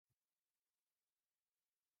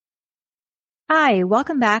Hi,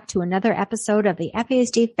 welcome back to another episode of the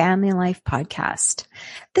FASD Family Life Podcast.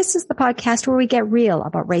 This is the podcast where we get real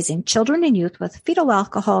about raising children and youth with fetal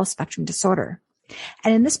alcohol spectrum disorder.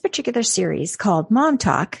 And in this particular series called Mom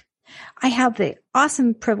Talk, I have the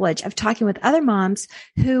awesome privilege of talking with other moms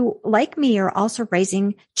who, like me, are also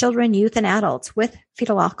raising children, youth, and adults with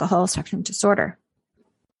fetal alcohol spectrum disorder.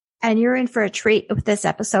 And you're in for a treat with this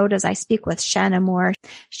episode as I speak with Shanna Moore.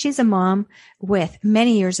 She's a mom with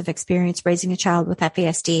many years of experience raising a child with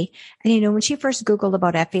FASD. And, when she first Googled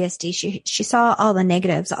about FASD, she saw all the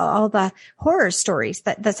negatives, all the horror stories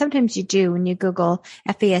that sometimes you do when you Google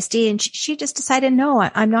FASD. And she just decided, no,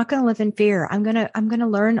 I'm not going to live in fear. I'm going to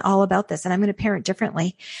learn all about this and I'm going to parent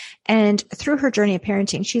differently. And through her journey of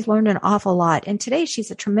parenting, she's learned an awful lot. And today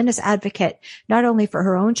she's a tremendous advocate, not only for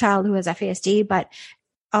her own child who has FASD, but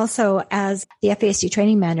also as the FASD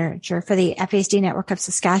training manager for the FASD Network of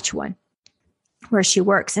Saskatchewan, where she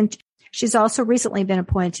works. And she's also recently been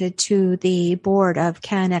appointed to the board of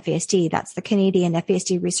CAN-FASD. That's the Canadian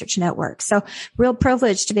FASD Research Network. So real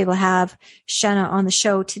privilege to be able to have Shanna on the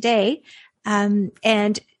show today. And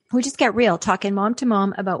we just get real, talking mom to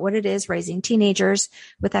mom about what it is raising teenagers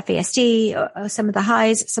with FASD, some of the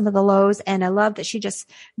highs, some of the lows. And I love that she just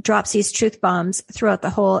drops these truth bombs throughout the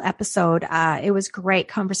whole episode. It was great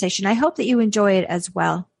conversation. I hope that you enjoy it as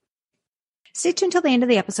well. Stay tuned till the end of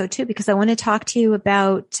the episode too, because I want to talk to you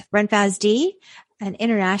about RunFASD, an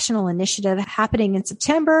international initiative happening in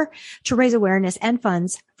September to raise awareness and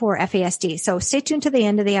funds for FASD. So stay tuned to the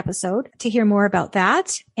end of the episode to hear more about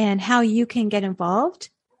that and how you can get involved.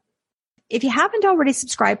 If you haven't already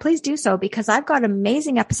subscribed, please do so because I've got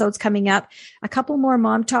amazing episodes coming up, a couple more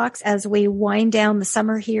mom talks as we wind down the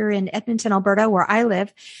summer here in Edmonton, Alberta, where I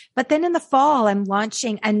live. But then in the fall, I'm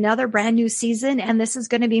launching another brand new season, and this is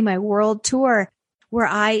going to be my world tour where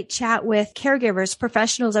I chat with caregivers,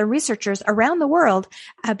 professionals, and researchers around the world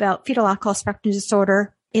about fetal alcohol spectrum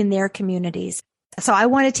disorder in their communities. So I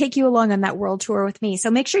want to take you along on that world tour with me.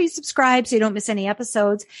 So make sure you subscribe so you don't miss any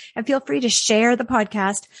episodes, and feel free to share the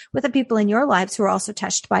podcast with the people in your lives who are also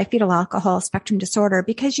touched by fetal alcohol spectrum disorder,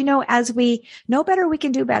 because, as we know better, we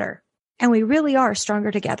can do better, and we really are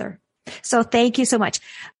stronger together. So thank you so much.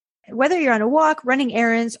 Whether you're on a walk, running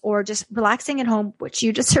errands, or just relaxing at home, which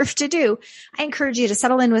you deserve to do, I encourage you to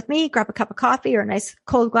settle in with me, grab a cup of coffee or a nice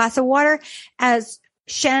cold glass of water as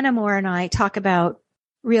Shanna Moore and I talk about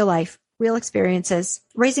real life, real experiences,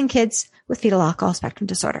 raising kids with fetal alcohol spectrum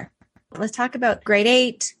disorder. Let's talk about grade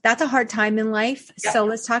 8. That's a hard time in life. Yeah. So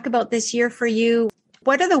let's talk about this year for you.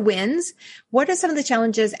 What are the wins? What are some of the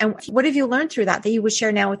challenges? And what have you learned through that you would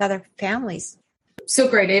share now with other families? So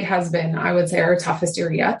grade 8 has been, I would say, our toughest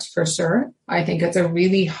year yet, for sure. I think it's a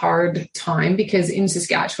really hard time because in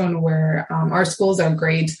Saskatchewan, where our schools are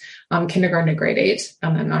kindergarten to grade 8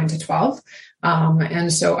 and then 9 to 12.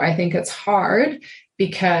 And so I think it's hard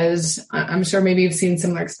because I'm sure maybe you've seen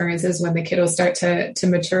similar experiences when the kiddos start to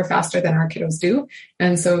mature faster than our kiddos do.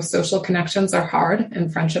 And so social connections are hard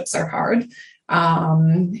and friendships are hard.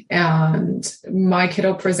 And my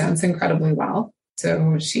kiddo presents incredibly well.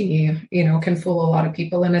 So she, can fool a lot of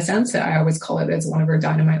people in a sense. I always call it as one of her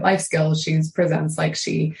dynamite life skills. She presents like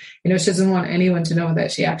she doesn't want anyone to know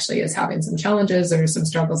that she actually is having some challenges or some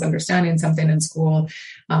struggles understanding something in school.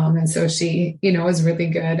 And so she, is really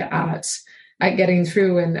good at getting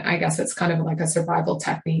through. And I guess it's kind of like a survival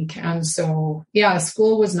technique. And so,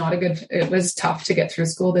 school was it was tough to get through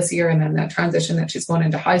school this year. And then that transition that she's going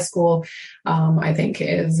into high school, I think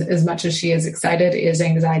is, as much as she is excited, is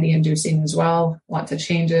anxiety inducing as well. Lots of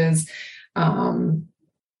changes.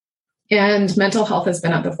 And mental health has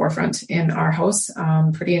been at the forefront in our house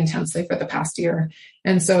pretty intensely for the past year.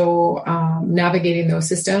 And so navigating those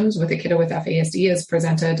systems with a kiddo with FASD has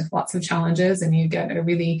presented lots of challenges, and you get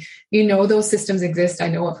those systems exist. I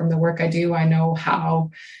know it from the work I do. I know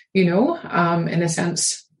how, in a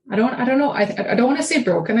sense, I don't know. I don't want to say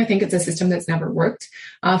broken. I think it's a system that's never worked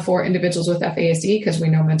for individuals with FASD, because we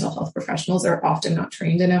know mental health professionals are often not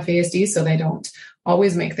trained in FASD, so they don't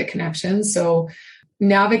always make the connections. So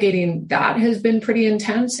navigating that has been pretty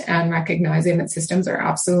intense, and recognizing that systems are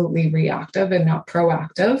absolutely reactive and not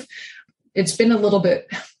proactive. It's been a little bit,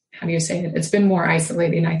 how do you say it? It's been more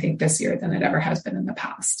isolating, I think, this year than it ever has been in the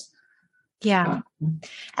past. Yeah.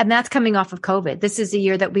 And that's coming off of COVID. This is a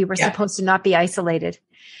year that we were supposed to not be isolated.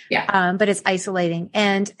 Yeah. But it's isolating.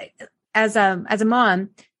 And as a mom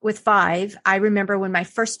with 5, I remember when my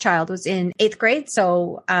first child was in 8th grade.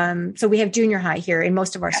 So we have junior high here in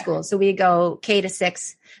most of our schools. So we go K to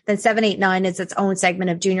 6, then 7, 8, 9 is its own segment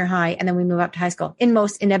of junior high. And then we move up to high school in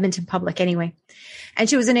Edmonton Public anyway. And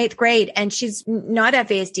she was in 8th grade, and she's not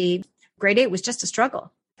FASD. Grade 8 was just a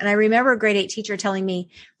struggle. And I remember a grade 8 teacher telling me,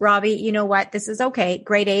 Robbie, you know what? This is okay.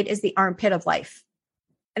 Grade 8 is the armpit of life.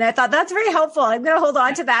 And I thought that's very helpful. I'm going to hold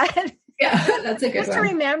on to that. Yeah, that's a good just one.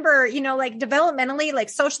 To remember, like developmentally, like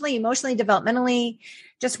socially, emotionally, developmentally,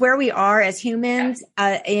 just where we are as humans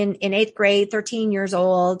in 8th grade, 13 years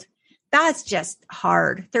old. That's just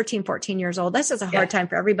hard. 13, 14 years old. That's just a hard time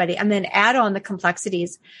for everybody. And then add on the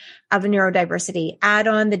complexities of neurodiversity, add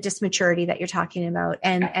on the dysmaturity that you're talking about.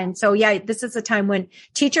 And so, this is a time when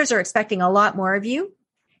teachers are expecting a lot more of you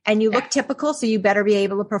and you look typical. So you better be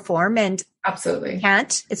able to perform and absolutely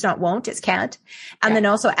can't. It's not won't, it's can't. And then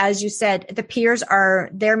also, as you said, the peers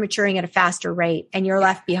they're maturing at a faster rate and you're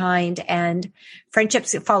left behind and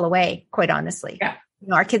friendships fall away, quite honestly. Yeah.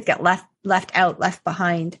 Our kids get left out, left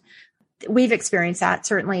behind. We've experienced that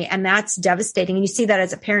certainly. And that's devastating. And you see that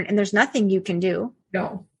as a parent and there's nothing you can do.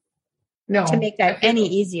 No. To make that any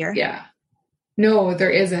easier. Yeah. No, there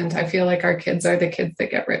isn't. I feel like our kids are the kids that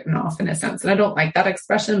get written off in a sense. And I don't like that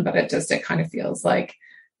expression, but it kind of feels like.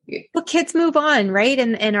 Well, kids move on, right?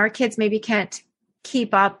 And our kids maybe can't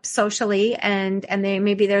keep up socially and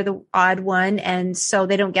they're the odd one. And so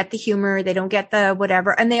they don't get the humor. They don't get the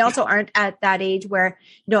whatever. And they also aren't at that age where,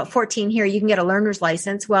 at 14 here, you can get a learner's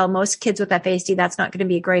license. Well, most kids with FASD, that's not going to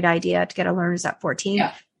be a great idea to get a learner's at 14.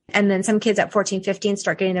 Yeah. And then some kids at 14, 15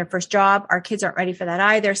 start getting their first job. Our kids aren't ready for that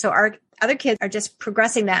either. So our other kids are just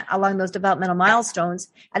progressing that along those developmental milestones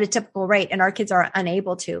at a typical rate. And our kids are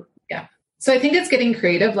unable to. Yeah. So I think it's getting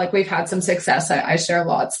creative. Like we've had some success. I share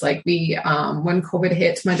lots. Like when COVID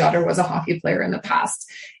hit, my daughter was a hockey player in the past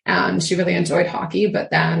and she really enjoyed hockey. But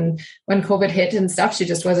then when COVID hit and stuff, she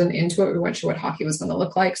just wasn't into it. We weren't sure what hockey was going to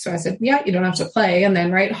look like. So I said, yeah, you don't have to play. And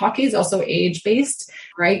then, right, hockey is also age based,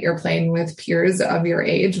 right? You're playing with peers of your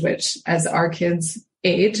age, which as our kids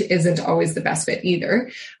age isn't always the best fit either.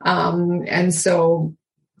 And so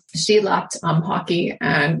she left hockey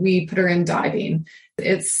and we put her in diving.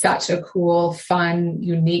 It's such a cool, fun,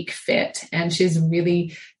 unique fit. And she's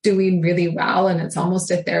really doing really well. And it's almost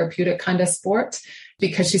a therapeutic kind of sport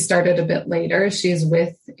because she started a bit later. She's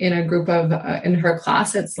in a group of, in her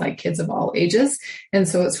class, it's like kids of all ages. And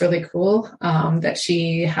so it's really cool that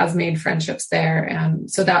she has made friendships there. And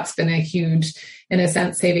so that's been a huge, in a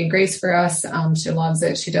sense, saving grace for us. She loves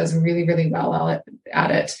it. She does really, really well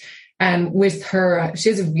at it. And with her, she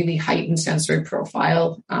has a really heightened sensory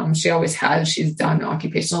profile. She always has. She's done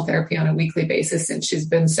occupational therapy on a weekly basis since she's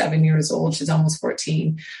been 7 years old. She's almost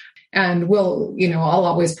 14. And I'll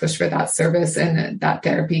always push for that service and that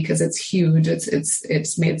therapy because it's huge.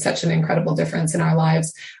 It's made such an incredible difference in our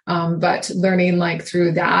lives. But learning like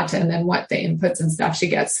through that and then what the inputs and stuff she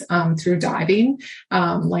gets through diving,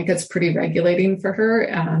 it's pretty regulating for her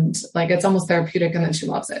and like it's almost therapeutic and then she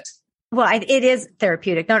loves it. Well, it is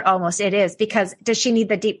therapeutic, not almost, it is, because does she need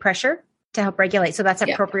the deep pressure to help regulate? So that's a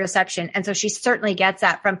proprioception. And so she certainly gets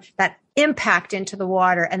that from that impact into the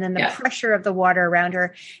water and then the pressure of the water around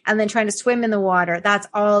her and then trying to swim in the water. That's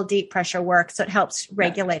all deep pressure work. So it helps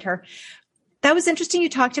regulate her. That was interesting. You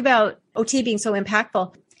talked about OT being so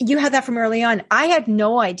impactful. You had that from early on. I had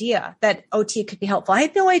no idea that OT could be helpful. I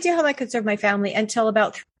had no idea how that could serve my family until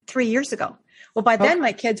about 3 years ago. Well, by then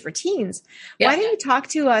my kids were teens. Yeah. Why didn't you talk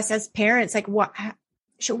to us as parents? Like what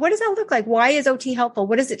does that look like? Why is OT helpful?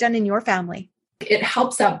 What has it done in your family? It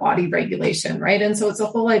helps that body regulation, right? And so it's a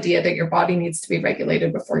whole idea that your body needs to be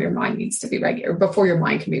regulated before your mind needs to be regulated, before your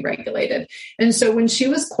mind can be regulated. And so when she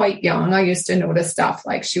was quite young, I used to notice stuff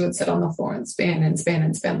like she would sit on the floor and spin and spin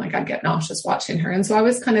and spin, like I'd get nauseous watching her. And so I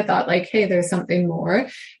always kind of thought like, hey, there's something more.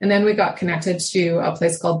 And then we got connected to a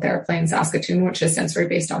place called Theraplay in Saskatoon, which is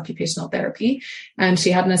sensory-based occupational therapy. And she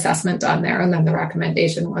had an assessment done there. And then the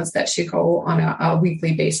recommendation was that she go on a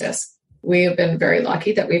weekly basis. We have been very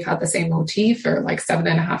lucky that we've had the same OT for like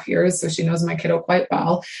 7.5 years. So she knows my kiddo quite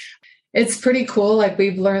well. It's pretty cool. Like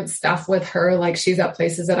we've learned stuff with her. Like she's at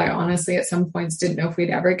places that I honestly at some points didn't know if we'd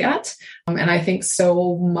ever get. And I think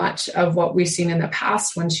so much of what we've seen in the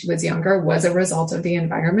past when she was younger was a result of the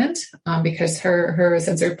environment because her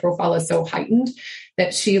sensory profile is so heightened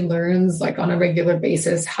that she learns like on a regular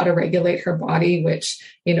basis how to regulate her body, which,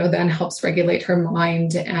 then helps regulate her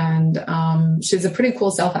mind. And she's a pretty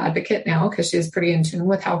cool self-advocate now because she's pretty in tune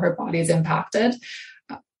with how her body is impacted.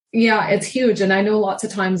 Yeah, it's huge. And I know lots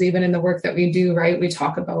of times, even in the work that we do, right, we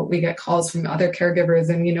get calls from other caregivers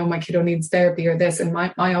and, my kiddo needs therapy or this. And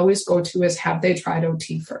my always go to is, have they tried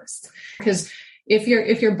OT first? Because if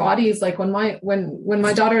your body is like when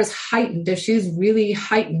my daughter is heightened, if she's really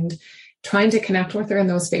heightened, trying to connect with her in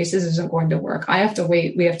those spaces isn't going to work. I have to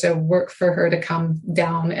wait. We have to work for her to come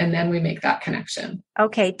down, and then we make that connection.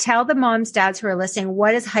 Okay. Tell the moms, dads who are listening,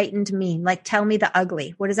 what does heightened mean? Like, tell me the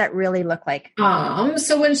ugly. What does that really look like?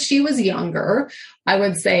 So when she was younger, I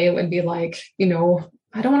would say it would be like,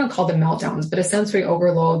 I don't want to call them meltdowns, but a sensory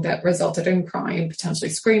overload that resulted in crying, potentially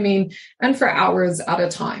screaming, and for hours at a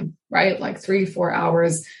time, right? Like 3-4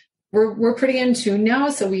 hours. We're pretty in tune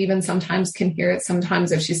now. So we even sometimes can hear it.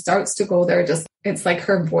 Sometimes if she starts to go there, it's like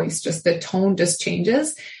her voice, just the tone just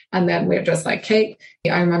changes. And then we're just like, hey,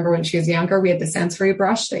 I remember when she was younger, we had the sensory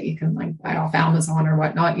brush that you can like buy off Amazon or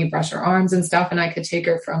whatnot. You brush her arms and stuff. And I could take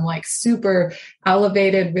her from like super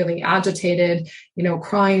elevated, really agitated,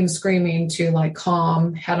 crying, screaming to like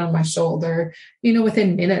calm, head on my shoulder,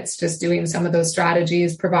 within minutes, just doing some of those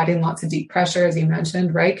strategies, providing lots of deep pressure, as you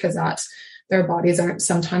mentioned, right? Because their bodies aren't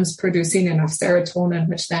sometimes producing enough serotonin,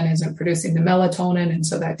 which then isn't producing the melatonin. And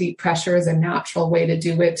so that deep pressure is a natural way to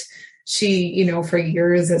do it. She, for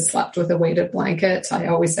years has slept with a weighted blanket. I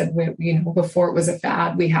always said, before it was a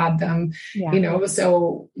fad, we had them,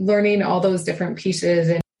 so learning all those different pieces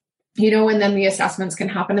and then the assessments can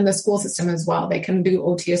happen in the school system as well. They can do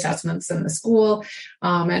OT assessments in the school.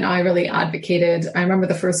 And I really advocated. I remember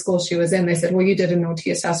the first school she was in, they said, well, you did an OT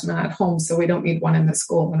assessment at home, so we don't need one in the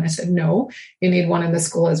school. And I said, no, you need one in the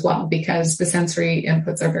school as well, because the sensory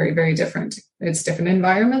inputs are very, very different. It's different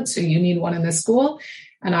environments. So you need one in the school.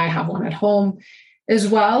 And I have one at home as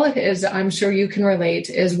well. As I'm sure you can relate,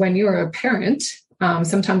 is when you're a parent,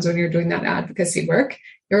 sometimes when you're doing that advocacy work,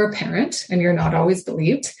 you're a parent and you're not always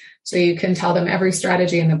believed. So you can tell them every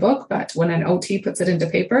strategy in the book, but when an OT puts it into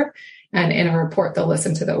paper and in a report, they'll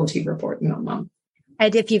listen to the OT report and not mom.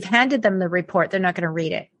 And if you've handed them the report, they're not going to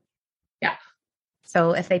read it. Yeah.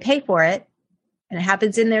 So if they pay for it and it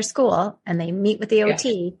happens in their school and they meet with the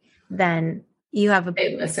OT, then you have a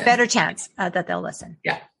better chance that they'll listen.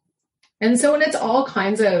 Yeah. And so, and it's all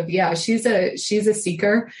kinds of, she's a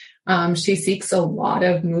seeker. She seeks a lot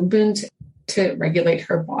of movement to regulate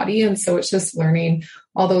her body. And so it's just learning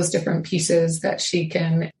all those different pieces that she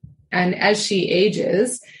can, and as she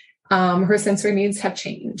ages, her sensory needs have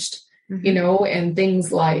changed, and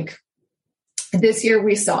things like this year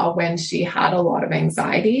we saw when she had a lot of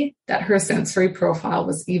anxiety that her sensory profile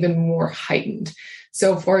was even more heightened.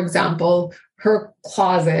 So for example, her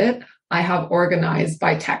closet, I have organized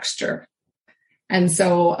by texture. And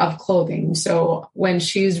so of clothing. So when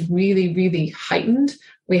she's really, really heightened,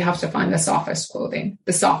 we have to find the softest.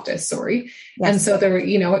 Yes. And so there,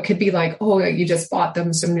 it could be like, oh, you just bought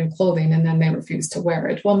them some new clothing and then they refuse to wear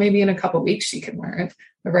it. Well, maybe in a couple of weeks she can wear it.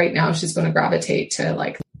 But right now she's going to gravitate to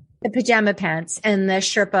like the pajama pants and the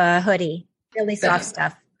Sherpa hoodie, really soft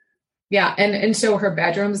stuff. Yeah. And so her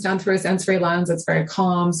bedroom's done through a sensory lens. It's very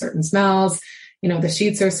calm, certain smells, the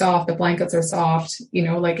sheets are soft, the blankets are soft,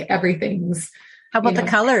 like everything's. How about the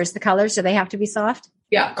colors? The colors, do they have to be soft?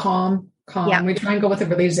 Yeah. Calm. Yeah. We try and go with a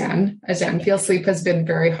really zen. A zen feel. Sleep has been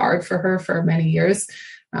very hard for her for many years.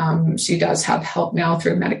 She does have help now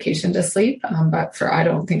through medication to sleep. But I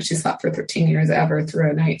don't think she slept for 13 years ever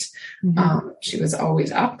through a night. She was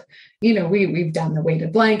always up. We've done the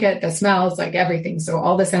weighted blanket, the smells, like everything. So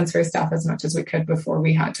all the sensory stuff as much as we could before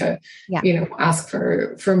we had to, ask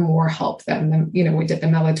for more help than, we did the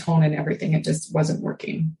melatonin and everything. It just wasn't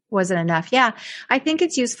working. Wasn't enough. Yeah. I think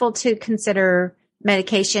it's useful to consider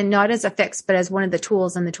medication, not as a fix, but as one of the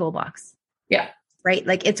tools in the toolbox. Yeah. Right.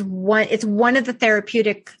 Like it's one of the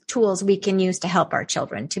therapeutic tools we can use to help our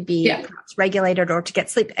children to be regulated or to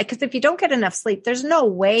get sleep. Because if you don't get enough sleep, there's no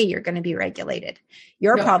way you're going to be regulated.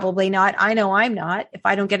 You're probably not. I know I'm not. If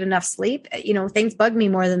I don't get enough sleep, things bug me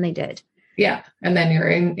more than they did. Yeah. And then your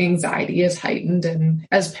anxiety is heightened. And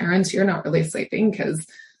as parents, you're not really sleeping because,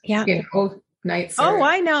 nights.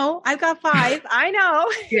 I know. I've got 5. I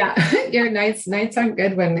know. Yeah. Your nights aren't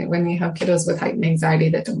good when you have kiddos with heightened anxiety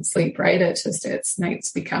that don't sleep, right? It's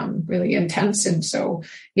nights become really intense. And so,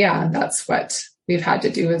 that's what we've had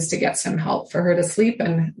to do is to get some help for her to sleep.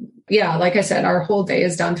 And like I said, our whole day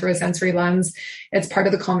is done through a sensory lens. It's part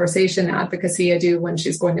of the conversation advocacy I do when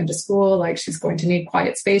she's going into school, like she's going to need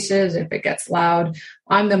quiet spaces. If it gets loud,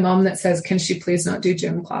 I'm the mom that says, can she please not do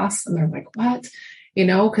gym class? And they're like, what?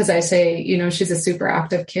 Because I say, she's a super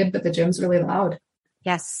active kid, but the gym's really loud.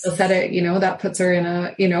 Yes. So that puts her in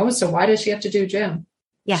a, so why does she have to do gym?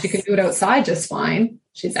 Yes. She can do it outside just fine.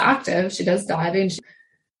 She's active. She does diving.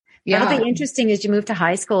 That'll be interesting as you move to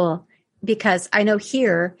high school, because I know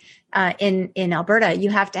here in Alberta,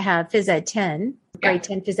 you have to have phys ed 10, grade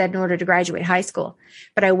 10 phys ed in order to graduate high school.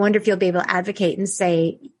 But I wonder if you'll be able to advocate and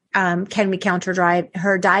say, can we count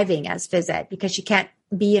her diving as phys ed? Because she can't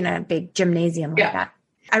be in a big gymnasium like that.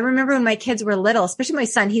 I remember when my kids were little, especially my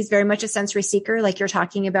son, he's very much a sensory seeker, like you're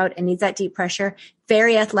talking about, and needs that deep pressure,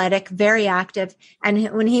 very athletic, very active.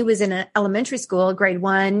 And when he was in elementary school, grade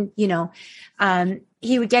 1,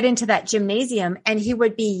 he would get into that gymnasium and he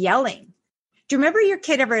would be yelling. Do you remember your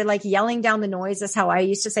kid ever like yelling down the noise? That's how I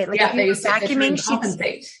used to say it. Like if you were vacuuming,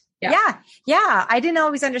 compensate. Yeah. I didn't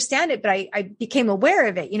always understand it, but I became aware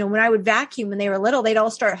of it. When I would vacuum when they were little, they'd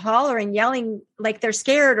all start hollering, yelling like they're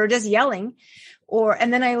scared or just yelling.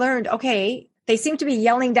 And then I learned, okay, they seem to be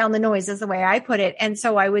yelling down the noise is the way I put it. And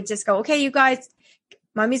so I would just go, okay, you guys,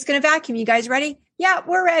 mommy's going to vacuum. You guys ready? Yeah,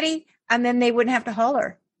 we're ready. And then they wouldn't have to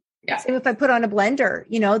holler. Yeah. So if I put on a blender,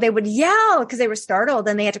 they would yell because they were startled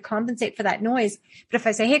and they had to compensate for that noise. But if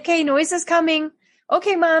I say, hey, okay, noise is coming.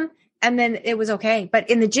 Okay, mom. And then it was okay. But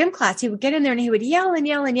in the gym class, he would get in there and he would yell and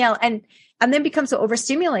yell and yell and then become so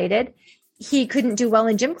overstimulated. He couldn't do well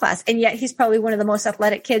in gym class. And yet he's probably one of the most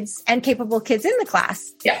athletic kids and capable kids in the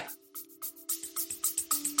class. Yeah.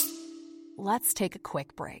 Let's take a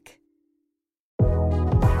quick break.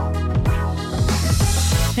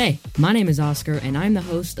 Hey, my name is Oscar, and I'm the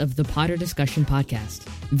host of the Potter Discussion Podcast.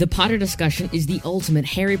 The Potter Discussion is the ultimate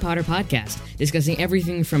Harry Potter podcast, discussing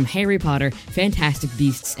everything from Harry Potter, Fantastic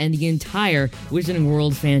Beasts, and the entire Wizarding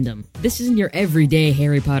World fandom. This isn't your everyday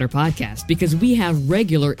Harry Potter podcast, because we have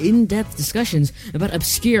regular, in-depth discussions about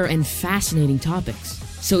obscure and fascinating topics.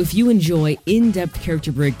 So if you enjoy in-depth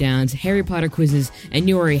character breakdowns, Harry Potter quizzes, and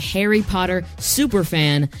you're a Harry Potter super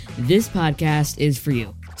fan, this podcast is for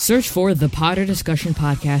you. Search for the Potter Discussion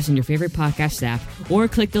Podcast in your favorite podcast app, or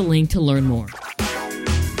click the link to learn more.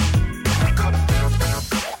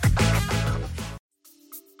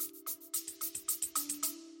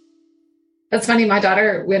 That's funny. My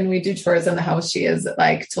daughter, when we do chores in the house, she is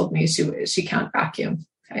like told me she can't vacuum.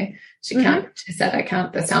 Okay. She can't. She said, I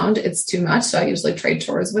can't. The sound, it's too much. So I usually trade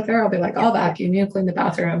chores with her. I'll be like, I'll vacuum, you clean the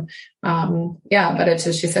bathroom. But it's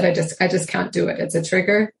just, she said, I just can't do it. It's a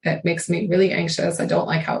trigger. It makes me really anxious. I don't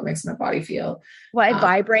like how it makes my body feel. Well, it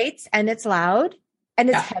vibrates and it's loud and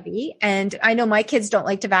it's heavy. And I know my kids don't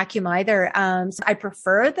like to vacuum either. So I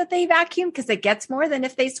prefer that they vacuum because it gets more than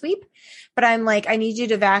if they sweep. But I'm like, I need you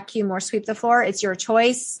to vacuum or sweep the floor. It's your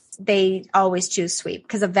choice. They always choose sweep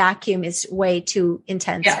because a vacuum is way too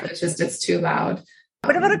intense. Yeah, it's too loud.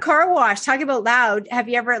 What about a car wash? Talking about loud. Have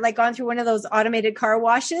you ever gone through one of those automated car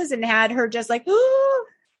washes and had her just like, ooh?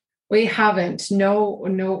 We haven't. No,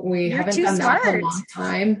 we haven't done that in a long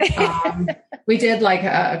time. We did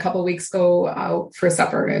a couple of weeks ago out for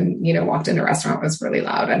supper and, walked in a restaurant, it was really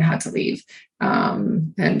loud and had to leave.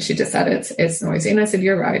 And she just said, it's noisy. And I said,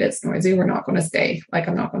 you're right. It's noisy. We're not going to stay.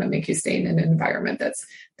 I'm not going to make you stay in an environment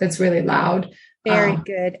that's really loud. Very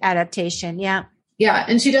good adaptation. Yeah. Yeah.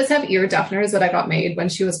 And she does have ear deafeners that I got made when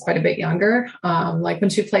she was quite a bit younger. When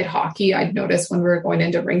she played hockey, I'd noticed when we were going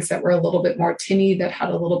into rinks that were a little bit more tinny, that had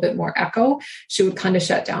a little bit more echo, she would kind of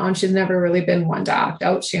shut down. She's never really been one to act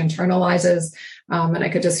out. She internalizes. And I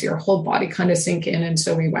could just see her whole body kind of sink in. And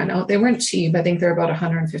so we went out. They weren't cheap. I think they're about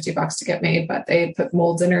 $150 to get made, but they put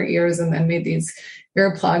molds in her ears and then made these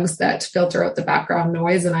earplugs that filter out the background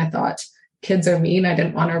noise. And I thought, kids are mean. I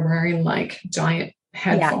didn't want her wearing giant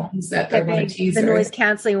headphones that they're going to tease the her. noise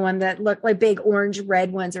canceling one that looked like big orange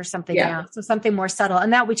red ones or something. Yeah. So something more subtle.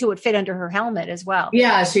 And that too would fit under her helmet as well.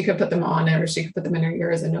 Yeah. She could put them on it or she could put them in her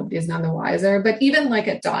ears and nobody's none the wiser. But even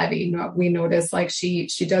at diving, we notice she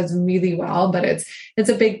does really well, but it's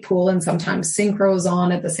a big pool and sometimes synchros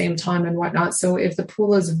on at the same time and whatnot. So if the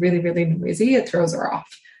pool is really, really noisy, it throws her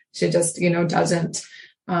off. She just, doesn't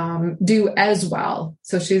do as well.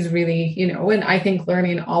 So she's really, and I think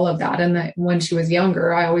learning all of that. And that when she was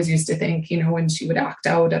younger, I always used to think, when she would act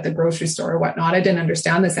out at the grocery store or whatnot, I didn't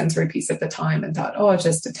understand the sensory piece at the time and thought, it's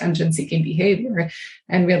just attention seeking behavior.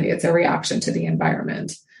 And really it's a reaction to the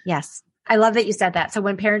environment. Yes. I love that you said that. So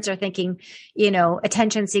when parents are thinking,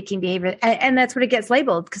 attention seeking behavior, and that's what it gets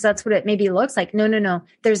labeled because that's what it maybe looks like. No.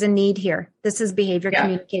 There's a need here. This is behavior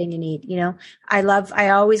communicating a need. I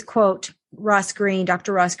always quote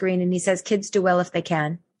Dr. Ross Green, and he says, kids do well if they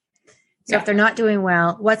can. So if they're not doing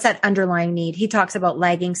well, what's that underlying need? He talks about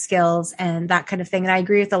lagging skills and that kind of thing. And I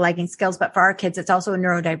agree with the lagging skills, but for our kids, it's also a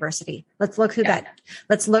neurodiversity. Let's look through that.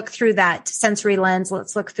 Let's look through that sensory lens.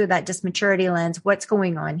 Let's look through that dysmaturity lens. What's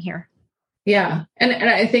going on here? Yeah. And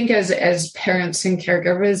I think as parents and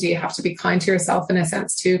caregivers, you have to be kind to yourself in a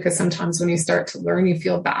sense too, because sometimes when you start to learn, you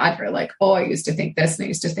feel bad. You're like, I used to think this and I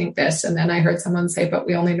used to think this. And then I heard someone say, but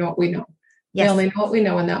we only know what we know. Yes. We only know what we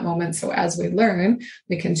know in that moment. So as we learn,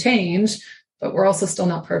 we can change, but we're also still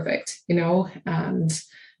not perfect, and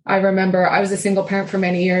I remember I was a single parent for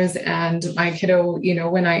many years, and my kiddo,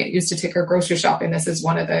 when I used to take her grocery shopping, this is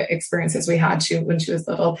one of the experiences we had when she was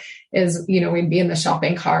little is, we'd be in the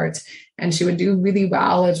shopping cart and she would do really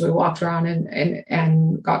well as we walked around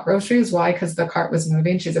and got groceries. Why? Because the cart was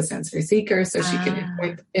moving. She's a sensory seeker. So she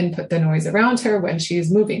could input the noise around her when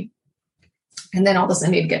she's moving. And then all of a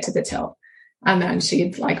sudden you'd get to the till. And then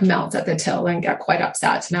she'd like melt at the till and get quite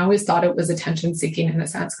upset. And I always thought it was attention seeking in a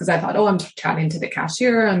sense, because I thought, I'm chatting to the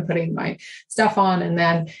cashier, I'm putting my stuff on. And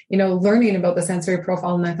then, learning about the sensory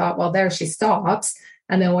profile. And I thought, well, there she stops.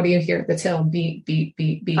 And then what do you hear at the till? Beep, beep,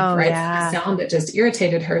 beep, beep, right? Yeah. The sound that just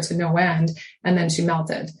irritated her to no end. And then she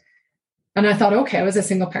melted. And I thought, okay, I was a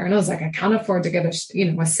single parent. I was like, I can't afford to get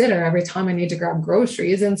a sitter every time I need to grab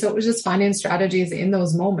groceries. And so it was just finding strategies in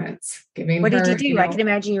those moments. What did you do? I can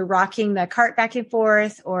imagine you're rocking the cart back and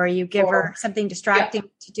forth, or you give her something distracting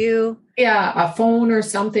to do. Yeah, a phone or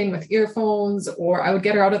something with earphones, or I would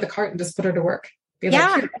get her out of the cart and just put her to work. Be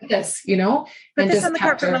like, put this, Put this on the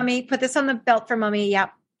cart for mommy. Put this on the belt for mommy.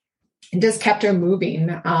 Yep. And just kept her moving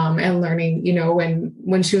and learning,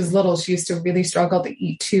 when she was little, she used to really struggle to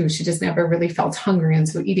eat too. She just never really felt hungry. And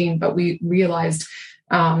so eating, but we realized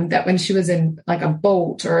that when she was in like a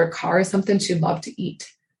boat or a car or something, she loved to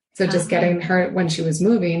eat. So just getting her when she was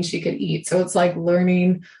moving, she could eat. So it's like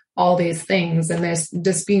learning all these things and there's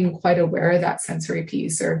just being quite aware of that sensory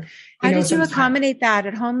piece. Or how did you accommodate that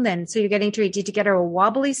at home then? So you're getting to eat. Did you get her a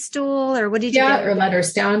wobbly stool, or what did you get? Or let her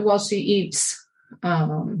stand while she eats.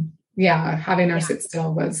 Having her sit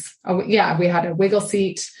still was, we had a wiggle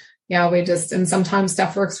seat. And sometimes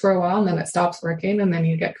stuff works for a while and then it stops working and then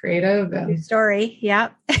you get creative. And, new story.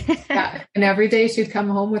 Yeah. And every day she'd come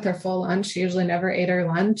home with her full lunch. She usually never ate her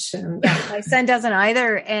lunch. And my son doesn't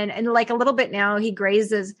either. And like a little bit now he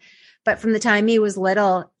grazes, but from the time he was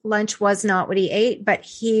little, lunch was not what he ate, but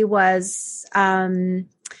he was,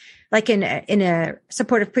 like in a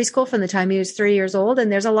supportive preschool from the time he was 3 years old. And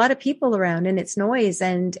there's a lot of people around and it's noise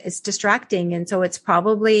and it's distracting. And so it's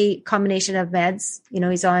probably a combination of meds.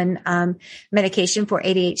 He's on medication for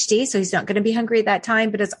ADHD. So he's not going to be hungry at that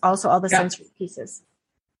time, but it's also all the sensory pieces.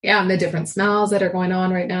 Yeah. And the different smells that are going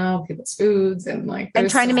on right now, people's foods and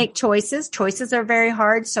trying to make choices. Choices are very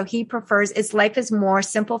hard. So he prefers, life is more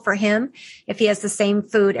simple for him if he has the same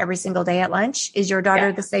food every single day at lunch. Is your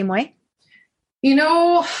daughter the same way?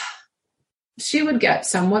 She would get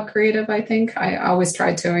somewhat creative, I think. I always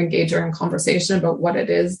tried to engage her in conversation about what it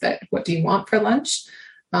is what do you want for lunch?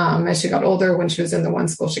 As she got older, when she was in the one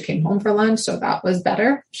school, she came home for lunch. So that was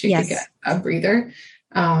better. She could get a breather.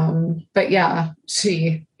 But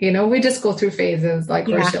she, we just go through phases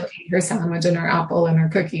where she'll eat her sandwich and her apple and her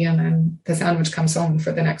cookie, and then the sandwich comes home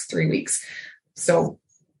for the next 3 weeks. So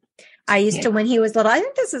I used to, when he was little, I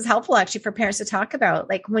think this is helpful actually for parents to talk about,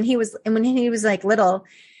 like when he was like little,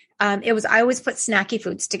 I always put snacky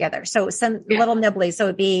foods together. So some little nibblies. So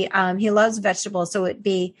it'd be, he loves vegetables. So it'd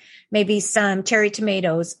be maybe some cherry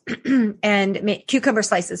tomatoes and cucumber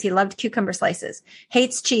slices. He loved cucumber slices,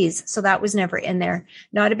 hates cheese. So that was never in there.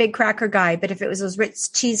 Not a big cracker guy, but if it was those Ritz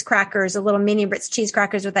cheese crackers, a little mini Ritz cheese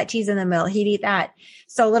crackers with that cheese in the middle, he'd eat that.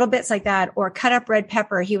 So little bits like that, or cut up red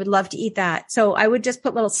pepper. He would love to eat that. So I would just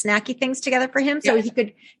put little snacky things together for him. So he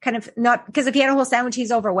could kind of because if he had a whole sandwich,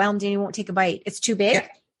 he's overwhelmed and he won't take a bite. It's too big.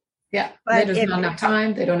 Yeah. But there's not enough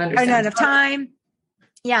time. They don't understand. Not enough time.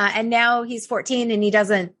 Yeah. And now he's 14 and he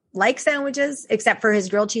doesn't like sandwiches except for his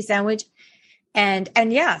grilled cheese sandwich. And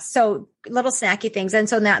so little snacky things. And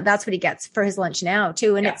so now that's what he gets for his lunch now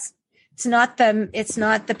too. And it's not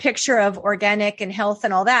the picture of organic and health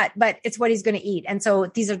and all that, but it's what he's going to eat. And so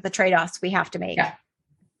these are the trade-offs we have to make.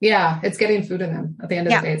 Yeah. It's getting food in them at the end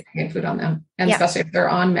of the day. It's getting food on them. And especially if they're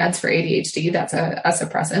on meds for ADHD, that's a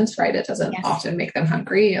suppressant, right? It doesn't often make them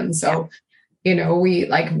hungry. And so,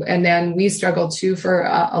 and then we struggled too for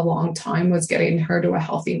a long time was getting her to a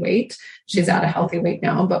healthy weight. She's at a healthy weight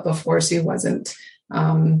now, but before she wasn't,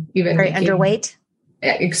 even very underweight.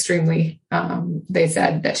 Extremely. They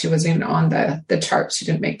said that she wasn't even on the chart. She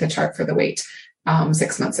didn't make the chart for the weight,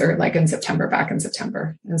 6 months or back in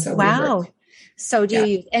September. And so, wow. So do you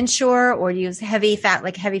use Ensure or do you use heavy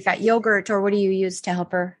fat yogurt, or what do you use to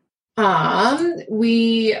help her?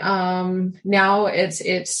 We, now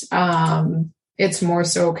it's more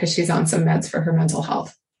so because she's on some meds for her mental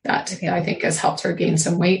health that I think has helped her gain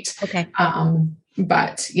some weight. Okay.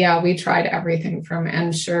 But we tried everything from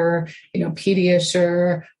Ensure,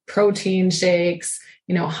 Pediasure, protein shakes,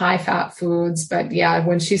 high fat foods. But yeah,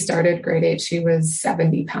 when she started grade 8, she was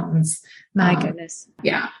 70 pounds. My goodness.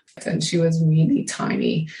 Yeah. And she was really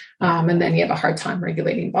tiny. And then you have a hard time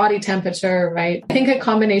regulating body temperature, right? I think a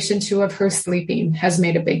combination too of her sleeping has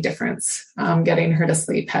made a big difference. Getting her to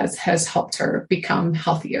sleep has helped her become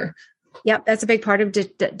healthier. Yep. That's a big part of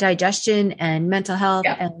digestion and mental health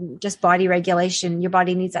and just body regulation. Your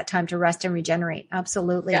body needs that time to rest and regenerate.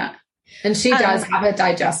 Absolutely. Yeah. And she does have a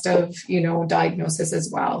digestive, diagnosis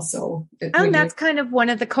as well. So that's kind of one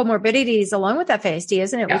of the comorbidities along with FASD,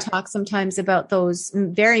 isn't it? Yeah. We talk sometimes about those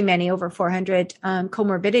very many, over 400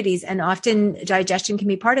 comorbidities, and often digestion can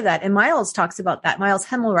be part of that. And Miles talks about that. Miles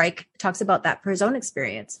Himmelreich talks about that for his own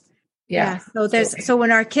experience. Yeah. So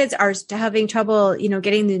when our kids are having trouble,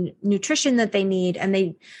 getting the nutrition that they need, and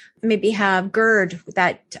they maybe have GERD,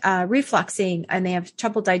 that refluxing, and they have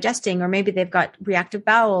trouble digesting, or maybe they've got reactive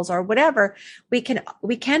bowels or whatever, we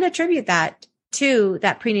can attribute that to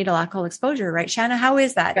that prenatal alcohol exposure, right? Shanna, how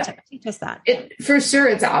is that? Yeah. Teach us that. For sure,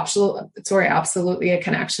 it's absolutely a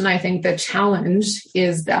connection. I think the challenge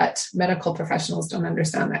is that medical professionals don't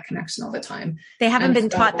understand that connection all the time. They haven't been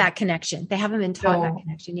taught that connection.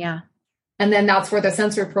 Yeah. And then that's where the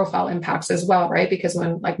sensory profile impacts as well, right? Because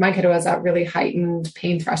when, like, my kiddo has that really heightened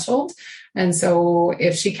pain threshold. And so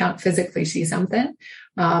if she can't physically see something,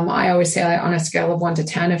 I always say on a scale of 1 to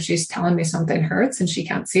 10, if she's telling me something hurts and she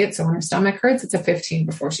can't see it, so when her stomach hurts, it's a 15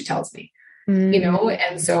 before she tells me,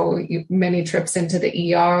 and so many trips into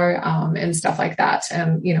the ER and stuff like that.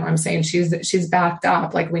 And, I'm saying she's backed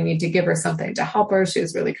up, like we need to give her something to help her.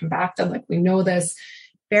 She's really compacted. Like, we know this.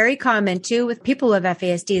 Very common too with people with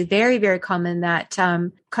FASD. Very, very common that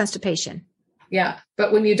constipation. Yeah.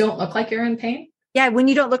 But when you don't look like you're in pain. Yeah. When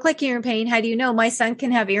you don't look like you're in pain, how do you know? My son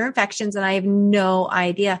can have ear infections and I have no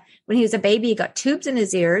idea. When he was a baby, he got tubes in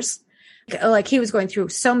his ears. Like, he was going through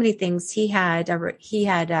so many things. He had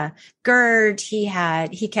GERD.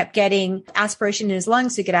 He kept getting aspiration in his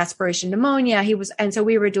lungs. So he get aspiration pneumonia. And so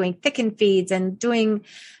we were doing thickened feeds and doing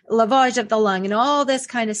lavage of the lung and all this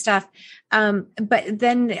kind of stuff. But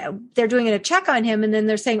then they're doing a check on him, and then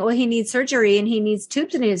they're saying, he needs surgery and he needs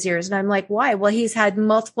tubes in his ears. And I'm like, why? Well, he's had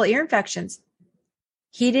multiple ear infections.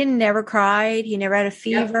 He never cried. He never had a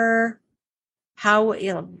fever.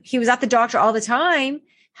 Yep. He was at the doctor all the time.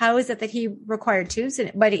 How is it that he required tubes in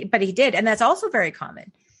it? But he did. And that's also very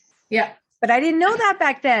common. Yeah. But I didn't know that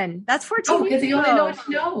back then. That's 14 years ago. Because you only know what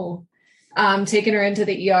you know. Taking her into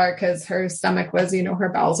the ER because her stomach was, her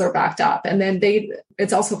bowels are backed up. And then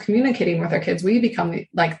it's also communicating with our kids. We become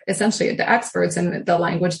like essentially the experts in the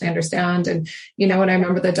language they understand. And, and I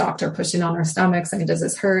remember the doctor pushing on her stomach saying, does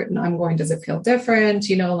this hurt? And I'm going, does it feel different?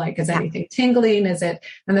 Is anything tingling? Is it?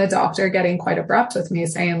 And the doctor getting quite abrupt with me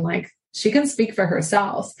saying, like, she can speak for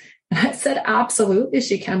herself. And I said, absolutely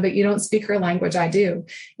she can, but you don't speak her language. I do,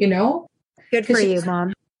 Good for you,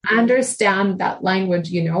 Mom. Understand that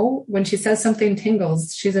language, when she says something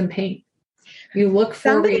tingles, she's in pain. You look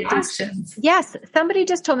for reactions. Yes. Somebody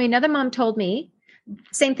just told me, another mom told me,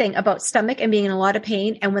 same thing about stomach and being in a lot of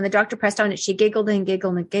pain. And when the doctor pressed on it, she giggled and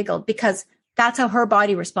giggled and giggled because that's how her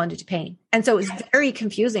body responded to pain. And so it was very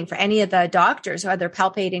confusing for any of the doctors who they're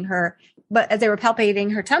palpating her, but as they were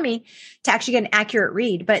palpating her tummy to actually get an accurate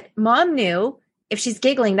read. But Mom knew if she's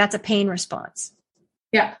giggling, that's a pain response.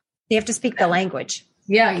 Yeah. You have to speak the language.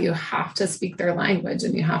 Yeah, you have to speak their language,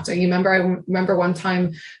 and I remember one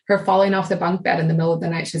time her falling off the bunk bed in the middle of the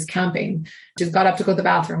night. She's camping. She's got up to go to the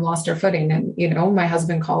bathroom, lost her footing. And, my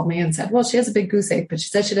husband called me and said, well, she has a big goose egg, but she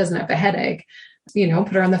said she doesn't have a headache. Put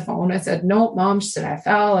her on the phone. I said, no, Mom. She said, I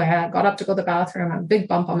fell. Got up to go to the bathroom. I had a big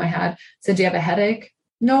bump on my head. I said, do you have a headache?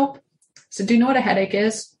 Nope. I said, do you know what a headache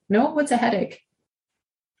is? No, what's a headache?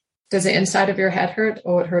 Does the inside of your head hurt?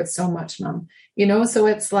 Oh, it hurts so much, Mom. So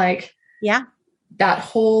it's like, yeah. That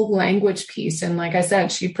whole language piece. And like I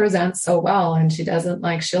said, she presents so well, and she doesn't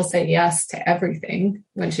she'll say yes to everything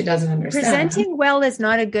when she doesn't understand. Presenting well is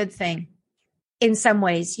not a good thing in some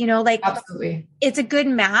ways, absolutely. It's a good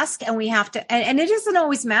mask, and we have to, and it isn't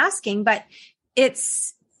always masking, but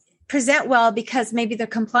it's present well because maybe they're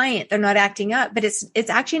compliant. They're not acting up, but it's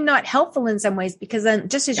actually not helpful in some ways because then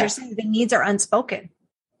just as you're saying, the needs are unspoken.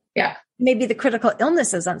 Yeah. Maybe the critical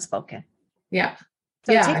illness is unspoken. Yeah.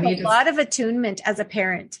 So it takes a lot of attunement as a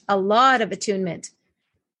parent, a lot of attunement.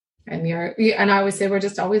 And and I always say we're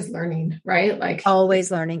just always learning, right? Like always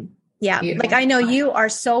learning. Yeah. Like I know you are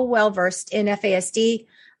so well versed in FASD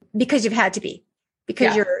because you've had to be,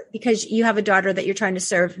 because you have a daughter that you're trying to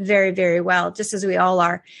serve very, very well, just as we all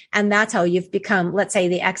are. And that's how you've become, let's say,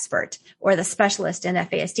 the expert or the specialist in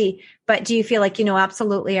FASD. But do you feel like you know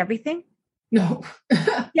absolutely everything? No.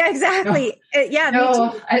 Yeah, exactly. No. Yeah. No,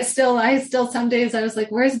 Me too. I still, some days I was like,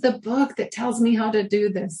 where's the book that tells me how to do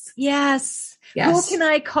this? Yes. Yes. Who can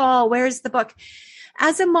I call? Where's the book?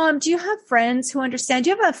 As a mom, do you have friends who understand? Do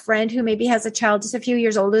you have a friend who maybe has a child just a few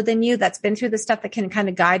years older than you that's been through the stuff that can kind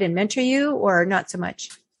of guide and mentor you, or not so much?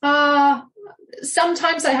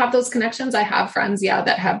 Sometimes I have those connections. I have friends,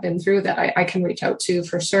 that have been through that I can reach out to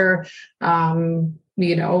for sure. But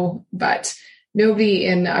nobody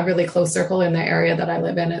in a really close circle in the area that I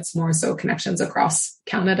live in. It's more so connections across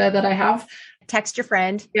Canada that I have. Text your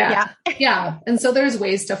friend. Yeah. And so there's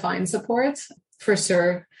ways to find support for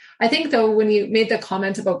sure. I think though, when you made the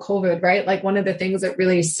comment about COVID, right? Like one of the things that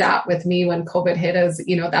really sat with me when COVID hit is,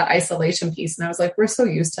 that isolation piece. And I was like, we're so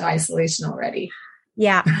used to isolation already.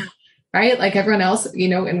 Yeah. Right? Like everyone else,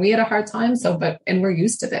 and we had a hard time. And we're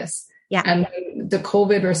used to this. Yeah. And the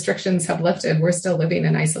COVID restrictions have lifted. We're still living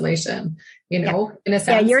in isolation, in a sense.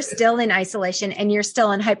 Yeah, you're still in isolation and you're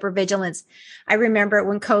still in hypervigilance. I remember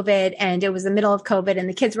when COVID, and it was the middle of COVID,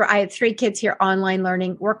 and I had 3 kids here online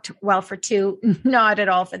learning, worked well for 2, not at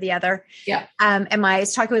all for the other. Yeah. And I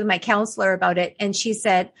was talking with my counselor about it, and she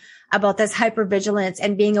said about this hypervigilance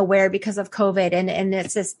and being aware because of COVID, and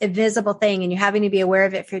it's this invisible thing, and you having to be aware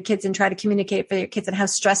of it for your kids and try to communicate for your kids and how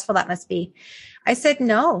stressful that must be. I said,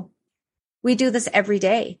 no. We do this every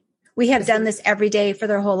day. We have done this every day for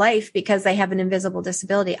their whole life because they have an invisible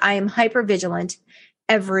disability. I am hypervigilant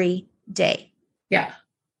every day. Yeah.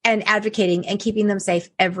 And advocating and keeping them safe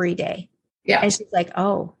every day. Yeah. And she's like,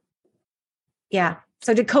 oh, yeah.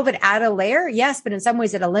 So did COVID add a layer? Yes. But in some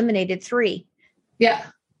ways it eliminated 3. Yeah.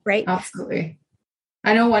 Right. Absolutely.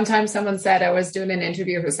 I know one time someone said, I was doing an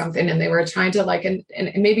interview for something and they were trying to and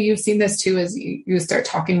maybe you've seen this too, as you start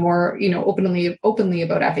talking more, openly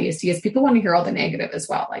about FASD, is people want to hear all the negative as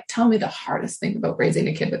well. Like, tell me the hardest thing about raising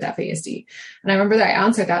a kid with FASD. And I remember that I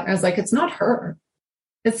answered that and I was like, it's not her,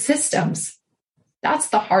 it's systems. That's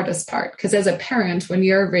the hardest part. Because as a parent, when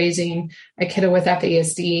you're raising a kiddo with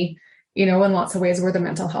FASD, in lots of ways, we're the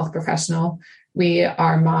mental health professional. We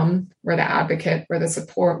are mom, we're the advocate, we're the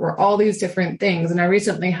support, we're all these different things. And I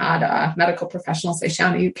recently had a medical professional say,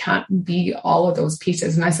 Shanna, you can't be all of those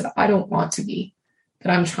pieces. And I said, I don't want to be, but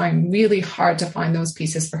I'm trying really hard to find those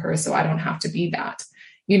pieces for her so I don't have to be that,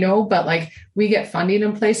 but like we get funding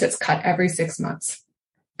in place, it's cut every 6 months.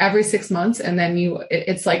 Every 6 months. And then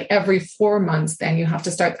it's like every 4 months, then you have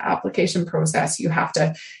to start the application process. You have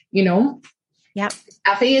to, Yeah.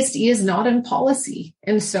 FASD is not in policy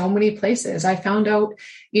in so many places. I found out,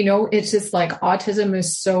 it's just like autism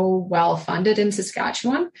is so well funded in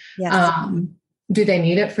Saskatchewan. Yes. Do they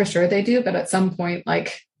need it? For sure they do. But at some point,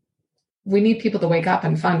 like we need people to wake up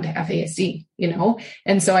and fund FASD,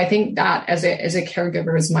 And so I think that as a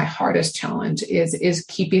caregiver is my hardest challenge is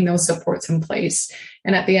keeping those supports in place.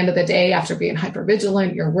 And at the end of the day, after being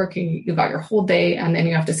hypervigilant, you're working, you've got your whole day, and then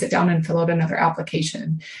you have to sit down and fill out another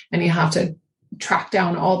application, and you have to track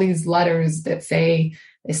down all these letters that say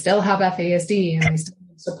they still have FASD and they still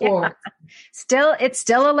need support. Yeah. It's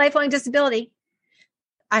still a lifelong disability.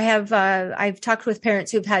 I've talked with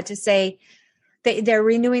parents who've had to say they're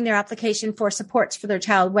renewing their application for supports for their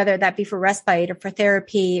child, whether that be for respite or for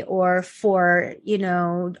therapy or for,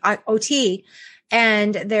 OT.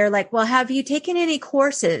 And they're like, well, have you taken any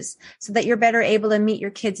courses so that you're better able to meet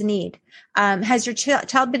your kid's need? Has your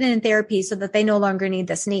child been in therapy so that they no longer need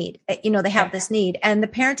this need? They have this need. And the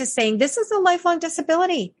parent is saying, this is a lifelong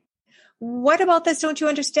disability. What about this? Don't you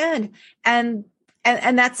understand? And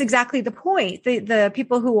that's exactly the point. The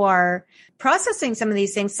people who are processing some of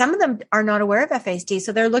these things, some of them are not aware of FASD.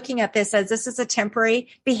 So they're looking at this as this is a temporary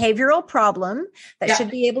behavioral problem that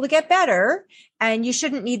should be able to get better. And you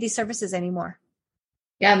shouldn't need these services anymore.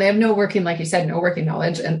 Yeah. And they have no working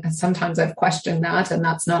knowledge. And sometimes I've questioned that, and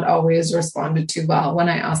that's not always responded to well when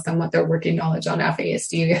I ask them what their working knowledge on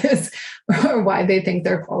FASD is or why they think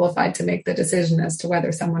they're qualified to make the decision as to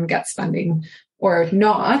whether someone gets funding or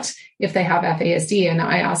not, if they have FASD. And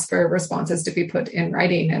I ask for responses to be put in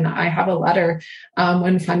writing. And I have a letter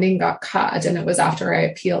when funding got cut, and it was after I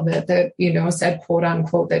appealed it that, said, quote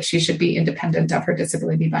unquote, that she should be independent of her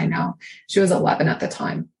disability by now. She was 11 at the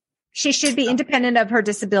time. She should be independent of her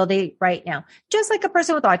disability right now, just like a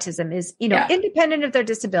person with autism is, independent of their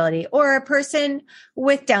disability, or a person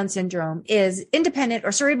with Down syndrome is independent,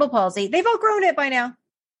 or cerebral palsy. They've outgrown it by now.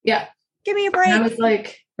 Yeah. Give me a break. And I was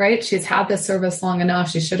like, right? She's had this service long enough.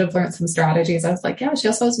 She should have learned some strategies. I was like, yeah, she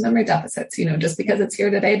also has memory deficits. Just because it's here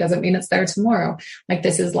today doesn't mean it's there tomorrow. Like,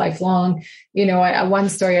 this is lifelong. One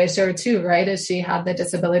story I shared too, right, is she had the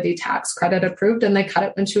disability tax credit approved and they cut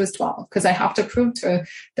it when she was 12 because I have to prove to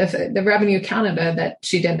the Revenue Canada that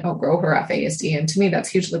she didn't outgrow her FASD. And to me, that's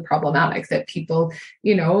hugely problematic that people,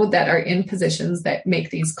 that are in positions that make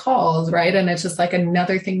these calls, right? And it's just like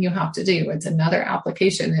another thing you have to do. It's another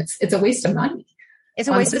application. It's a waste of money. It's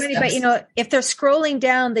a waste of money, but if they're scrolling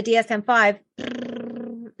down the DSM-5,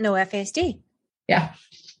 no FASD. Yeah.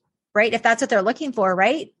 Right. If that's what they're looking for,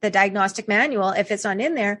 right? The diagnostic manual, if it's not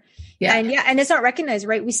in there. Yeah. And it's not recognized,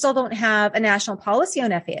 right? We still don't have a national policy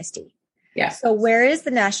on FASD. Yeah. So where is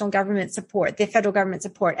the national government support, the federal government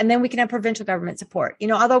support? And then we can have provincial government support,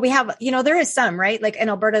 although we have, there is some, right? Like in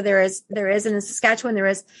Alberta, there is, and in Saskatchewan, there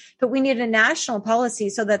is, but we need a national policy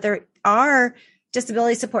so that there are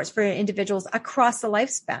disability supports for individuals across the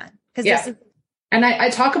lifespan. And I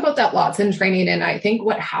talk about that lots in training. And I think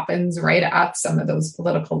what happens right at some of those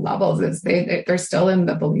political levels is they're still in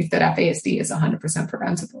the belief that FASD is 100%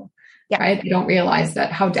 preventable. Yeah. Right. They don't realize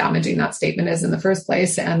that how damaging that statement is in the first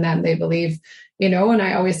place. And then they believe, and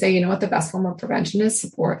I always say, what the best form of prevention is?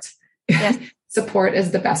 Support. Yes. Support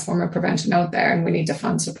is the best form of prevention out there. And we need to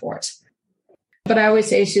fund support. But I always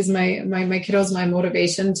say she's my kiddo's my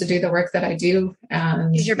motivation to do the work that I do.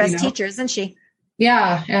 And she's your best teacher, isn't she?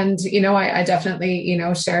 Yeah. And, I definitely,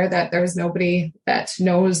 share that there's nobody that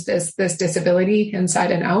knows this disability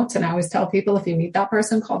inside and out. And I always tell people, if you meet that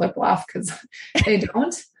person, call their bluff because they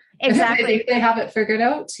don't. Exactly. I think they have it figured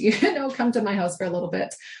out. Come to my house for a little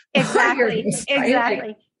bit. Exactly. Right? Exactly.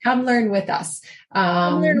 Like, come learn with us.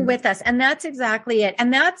 Learn with us. And that's exactly it.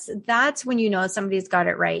 And that's when somebody's got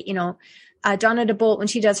it right. Donna DeBolt, when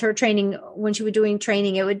she does her training, when she was doing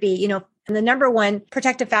training, it would be, and the number one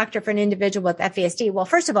protective factor for an individual with FASD. Well,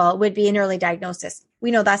 first of all, it would be an early diagnosis.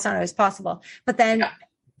 We know that's not always possible, but then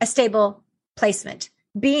a stable placement,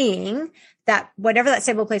 being that whatever that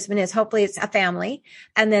stable placement is, hopefully it's a family.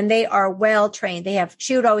 And then they are well trained.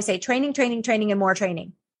 She would always say training, and more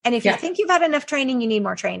training. And if you think you've had enough training, you need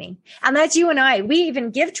more training. And that's you and I. We even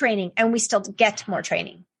give training and we still get more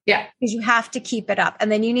training. Yeah. Because you have to keep it up.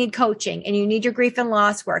 And then you need coaching and you need your grief and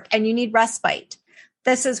loss work and you need respite.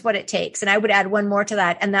 This is what it takes. And I would add one more to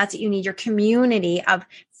that. And that's that you need your community of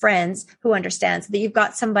friends who understand, so that you've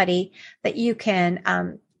got somebody that you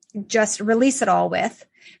can just release it all with,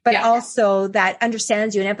 but also that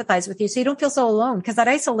understands you and empathizes with you. So you don't feel so alone, because that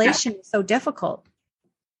isolation is so difficult.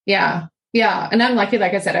 Yeah. Yeah. And I'm lucky,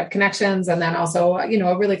 like I said, I have connections. And then also,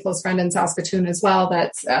 a really close friend in Saskatoon as well.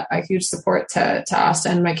 That's a huge support to us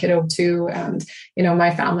and my kiddo too. And,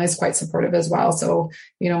 my family is quite supportive as well. So,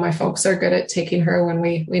 my folks are good at taking her when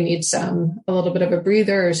we need a little bit of a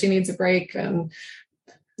breather or she needs a break. And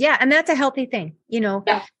that's a healthy thing,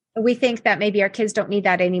 We think that maybe our kids don't need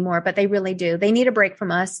that anymore, but they really do. They need a break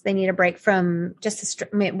from us. They need a break from just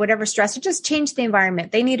whatever stress, or just change the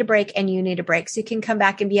environment. They need a break and you need a break, so you can come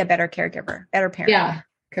back and be a better caregiver, better parent. Yeah.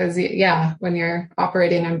 Because, when you're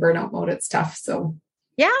operating in burnout mode, it's tough. So,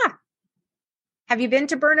 yeah. Have you been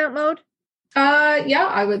to burnout mode? Yeah,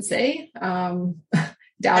 I would say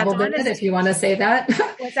dabbled in it, if you want to say that.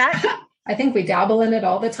 What's that? I think we dabble in it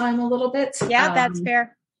all the time a little bit. Yeah, that's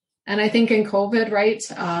fair. And I think in COVID, right,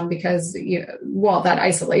 because, that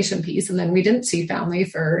isolation piece, and then we didn't see family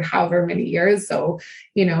for however many years. So,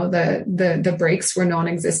 the breaks were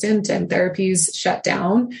non-existent and therapies shut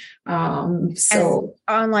down. So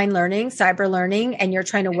online learning, cyber learning, and you're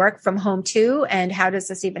trying to work from home too. And how does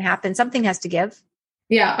this even happen? Something has to give.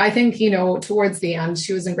 Yeah, I think, towards the end,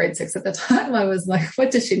 she was in grade 6 at the time. I was like,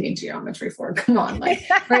 what does she need geometry for? Come on,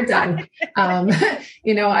 we're done.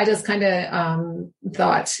 I just kind of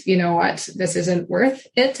thought, what, this isn't worth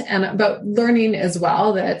it. But learning as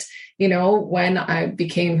well that, when I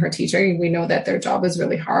became her teacher, we know that their job is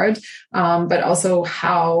really hard, but also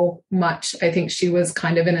how much I think she was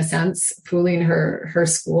kind of, in a sense, fooling her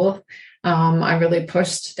school. I really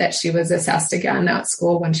pushed that she was assessed again at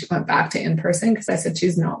school when she went back to in-person, because I said,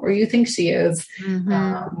 she's not where you think she is.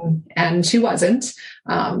 Mm-hmm. And she wasn't.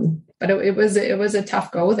 But it was a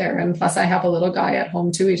tough go there. And plus I have a little guy at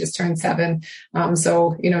home too. He just turned 7.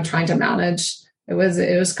 So, trying to manage, it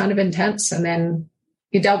was kind of intense. And then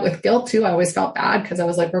you dealt with guilt too. I always felt bad because I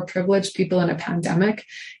was like, we're privileged people in a pandemic,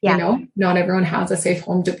 not everyone has a safe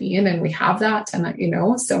home to be in, and we have that.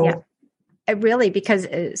 And, so. Yeah. Really, because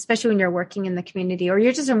especially when you're working in the community, or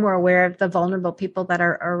you're just more aware of the vulnerable people that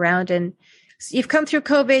are around, and you've come through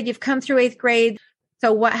COVID, you've come through 8th grade.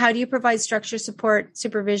 So how do you provide structure, support,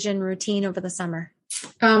 supervision, routine over the summer?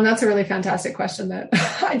 That's a really fantastic question that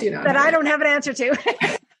I do not I don't have an answer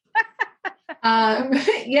to.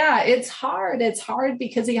 Yeah, it's hard. It's hard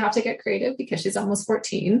because you have to get creative because she's almost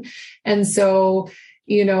 14. And so,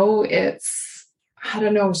 I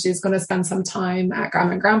don't know, she's going to spend some time at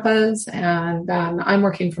grandma and grandpa's, and then I'm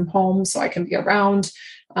working from home so I can be around.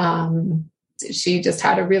 She just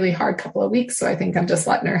had a really hard couple of weeks. So I think I'm just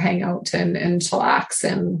letting her hang out and chillax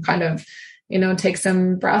and kind of, take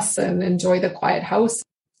some breaths and enjoy the quiet house.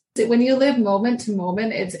 When you live moment to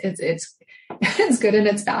moment, it's good and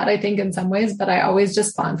it's bad, I think, in some ways, but I always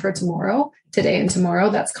just plan for tomorrow, today and tomorrow.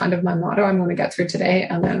 That's kind of my motto. I'm going to get through today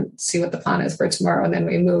and then see what the plan is for tomorrow. And then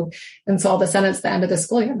we move. And so all of a sudden it's the end of the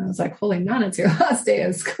school year. And I was like, holy man, it's your last day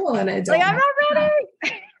of school. And I don't I'm not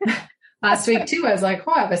ready. Last week too, I was like,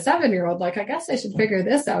 I have a 7-year-old. Like, I guess I should figure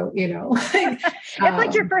this out, It's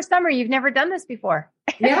like your first summer. You've never done this before.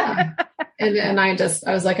 Yeah. And I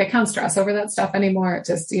was like, I can't stress over that stuff anymore. It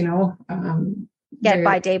just, get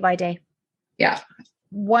by day by day. Yeah.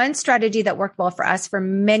 One strategy that worked well for us for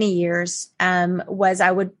many years was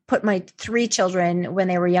I would put my 3 children when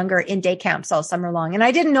they were younger in day camps all summer long. And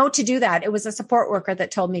I didn't know to do that. It was a support worker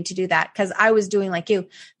that told me to do that because I was doing like you,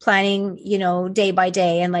 planning, day by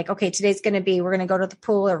day and like, okay, today's going to be, we're going to go to the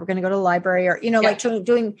pool or we're going to go to the library or, like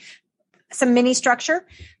doing some mini structure.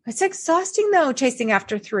 It's exhausting though, chasing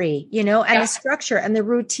after 3, and the structure and the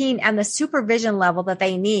routine and the supervision level that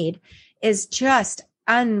they need is just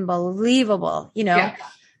unbelievable,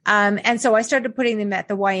 and so I started putting them at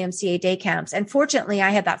the YMCA day camps. And fortunately I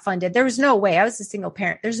had that funded. There was no way, I was a single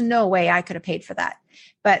parent. There's no way I could have paid for that.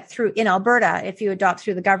 But in Alberta, if you adopt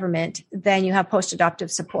through the government, then you have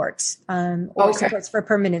post-adoptive supports, or supports for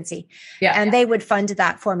permanency. Yeah. And they would fund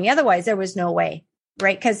that for me. Otherwise there was no way.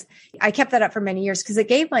 Right. Because I kept that up for many years because it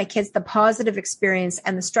gave my kids the positive experience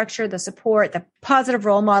and the structure, the support, the positive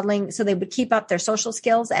role modeling. So they would keep up their social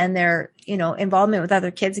skills and their, involvement with other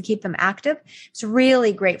kids and keep them active. It's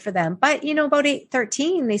really great for them. But, about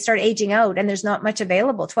 13, they start aging out and there's not much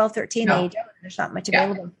available. 12, 13, they age out. There's not much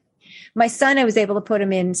available. My son, I was able to put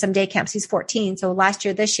him in some day camps. He's 14. So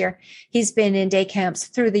this year, he's been in day camps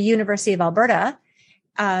through the University of Alberta.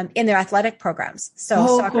 In their athletic programs.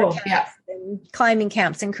 So soccer camps and climbing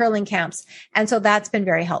camps and curling camps. And so that's been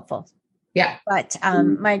very helpful. Yeah. But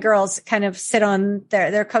my girls kind of sit on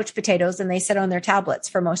their couch potatoes and they sit on their tablets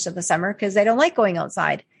for most of the summer because they don't like going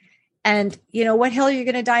outside. And what hill are you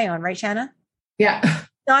going to die on, right, Shanna? Yeah.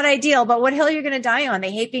 Not ideal, but what hill are you going to die on?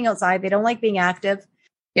 They hate being outside. They don't like being active.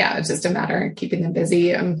 Yeah. It's just a matter of keeping them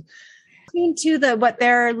busy. To what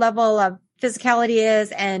their level of physicality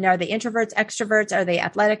is, and are they introverts, extroverts? Are they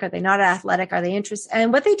athletic? Are they not athletic? Are they interested?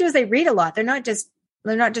 And what they do is they read a lot. They're not just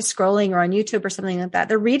scrolling or on YouTube or something like that.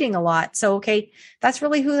 They're reading a lot. So, okay, that's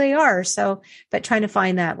really who they are. So, but trying to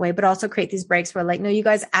find that way, but also create these breaks where like, no, you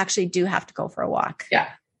guys actually do have to go for a walk. Yeah.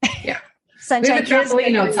 Yeah. Sunshine. We have a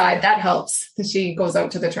trampoline outside. That helps. She goes out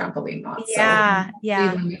to the trampoline lots. Yeah. So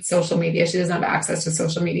yeah. Social media. She doesn't have access to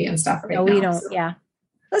social media and stuff right now. No, we don't. So. Yeah.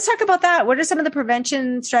 Let's talk about that. What are some of the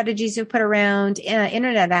prevention strategies you put around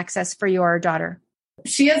internet access for your daughter?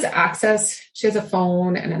 She has access. She has a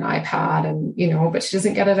phone and an iPad and, but she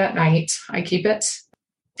doesn't get it at night. I keep it.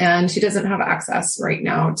 And she doesn't have access right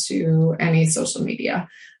now to any social media,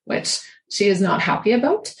 which she is not happy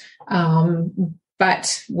about.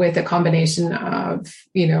 But with a combination of,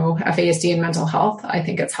 FASD and mental health, I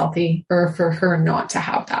think it's healthy for her not to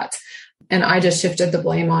have that. And I just shifted the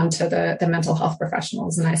blame onto the mental health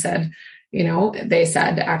professionals. And I said, they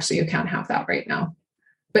said, actually, you can't have that right now.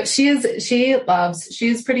 But she's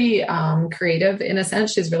pretty creative in a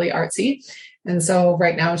sense. She's really artsy. And so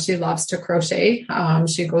right now she loves to crochet.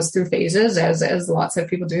 She goes through phases as lots of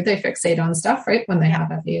people do. They fixate on stuff, right? When they have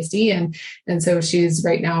FASD. And so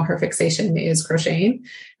right now her fixation is crocheting.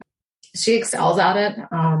 She excels at it,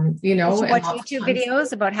 She watch YouTube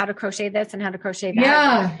videos about how to crochet this and how to crochet that.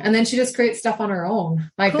 Yeah. And then she just creates stuff on her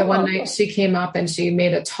own. Like the one night she came up and she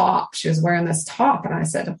made a top. She was wearing this top. And I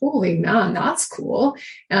said, holy man, that's cool.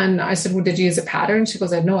 And I said, well, did you use a pattern? She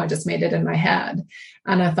goes, no, I just made it in my head.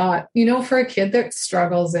 And I thought, for a kid that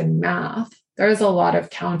struggles in math, there's a lot of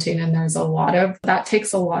counting and that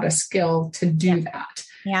takes a lot of skill to do that.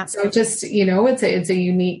 Yeah. So just, it's a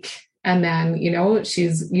unique. And then,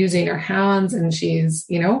 she's using her hands and she's,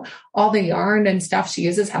 all the yarn and stuff she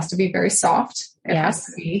uses has to be very soft. It has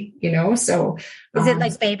to be, so. Is it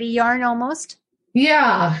like baby yarn almost?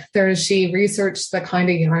 Yeah. She researched the kind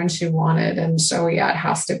of yarn she wanted. And so, it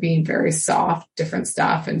has to be very soft, different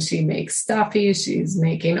stuff. And she makes stuffy. She's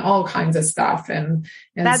making all kinds of stuff. And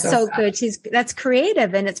that's so good. That's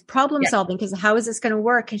creative and it's problem solving because how is this going to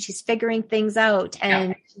work? And she's figuring things out.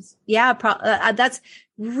 And that's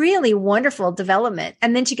really wonderful development.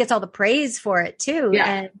 And then she gets all the praise for it too. Yeah.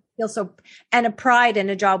 And feel so, and a pride and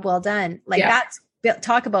a job well done. Like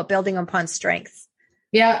talk about building upon strengths.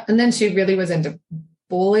 Yeah. And then she really was into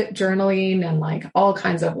bullet journaling and like all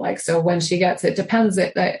kinds of like, so when she gets, it depends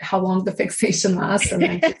how long the fixation lasts, and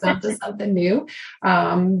then she's on to something new.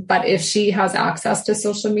 But if she has access to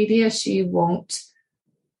social media, she'll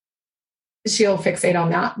fixate on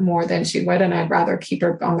that more than she would. And I'd rather keep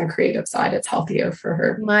her on the creative side. It's healthier for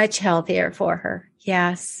her. Much healthier for her.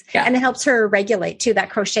 Yes. Yeah. And it helps her regulate too,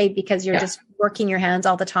 that crochet, because you're just working your hands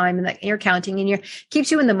all the time, and you're counting, and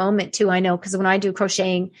keeps you in the moment too. I know, because when I do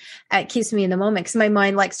crocheting, it keeps me in the moment, because my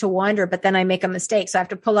mind likes to wander, but then I make a mistake. So I have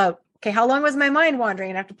to pull out, okay, how long was my mind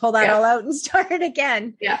wandering? And I have to pull that all out and start it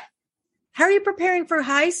again. Yeah. How are you preparing for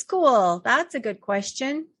high school? That's a good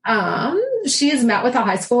question. She has met with a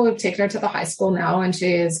high school. We've taken her to the high school now, and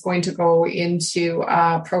she is going to go into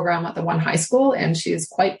a program at the one high school, and she's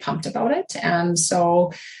quite pumped about it. And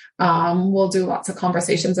so we'll do lots of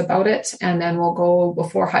conversations about it, and then we'll go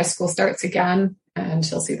before high school starts again, and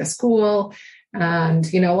she'll see the school, and,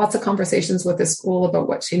 lots of conversations with the school about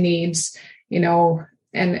what she needs,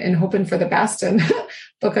 and hoping for the best, and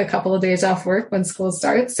book a couple of days off work when school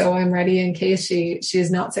starts. So I'm ready in case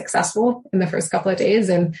she's not successful in the first couple of days.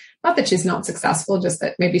 And not that she's not successful, just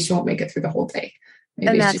that maybe she won't make it through the whole day.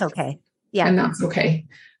 And that's okay. Yeah. And that's okay.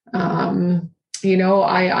 I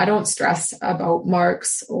don't stress about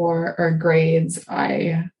marks or grades.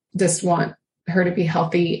 I just want her to be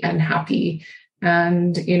healthy and happy,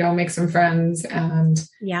 and, make some friends and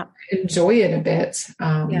enjoy it a bit.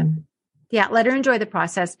 Yeah. Let her enjoy the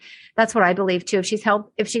process. That's what I believe too. If she's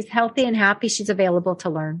healthy and happy, she's available to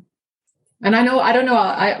learn. And I don't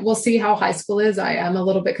know. We'll see how high school is. I am a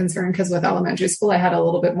little bit concerned, because with elementary school, I had a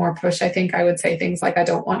little bit more push. I think I would say things like, I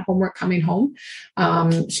don't want homework coming home.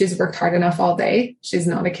 She's worked hard enough all day. She's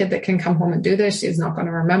not a kid that can come home and do this. She's not going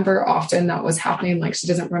to remember. Often that was happening. Like, she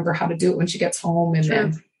doesn't remember how to do it when she gets home. And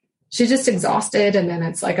then she's just exhausted. And then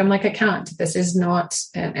it's like, I'm like, I can't, this is not.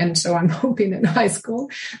 And so I'm hoping in high school,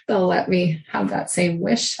 they'll let me have that same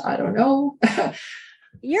wish. I don't know.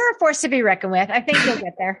 You're a force to be reckoned with. I think you'll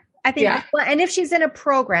get there. I think, well, and if she's in a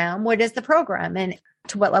program, what is the program? And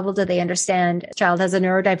to what level do they understand a child has a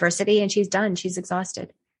neurodiversity, and she's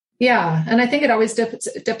exhausted? Yeah. And I think it always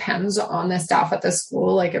depends on the staff at the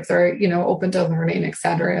school, like if they're, open to learning, et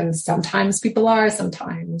cetera. And sometimes people are,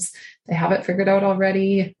 sometimes they have it figured out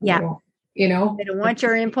already. Yeah. They don't want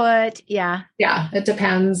your input. Yeah. Yeah. It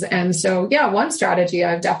depends. And so, one strategy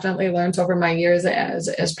I've definitely learned over my years as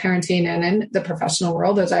parenting and in the professional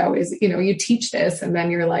world is I always, you teach this, and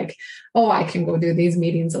then you're like, oh, I can go do these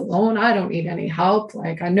meetings alone. I don't need any help.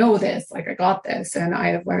 Like, I know this, like I got this. And I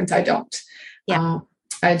have learned I don't. Yeah.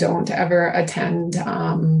 I don't ever attend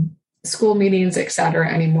school meetings, et cetera,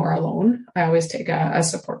 anymore alone. I always take a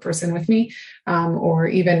support person with me, or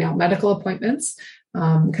even now medical appointments.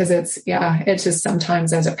 Because it's just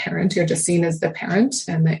sometimes as a parent, you're just seen as the parent,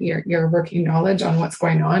 and that your working knowledge on what's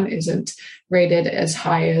going on isn't rated as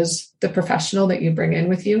high as the professional that you bring in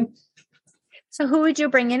with you. So who would you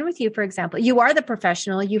bring in with you, for example? You are the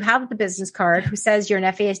professional. You have the business card who says you're an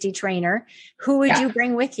FASD trainer. Who would you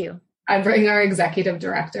bring with you? I bring our executive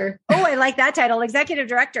director. Oh, I like that title. Executive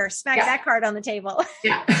director. Smack that card on the table.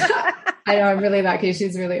 Yeah. I know. I'm really lucky.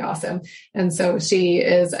 She's really awesome. And so she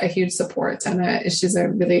is a huge support, and she's a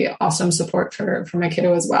really awesome support for my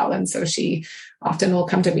kiddo as well. And so she often will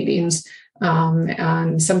come to meetings.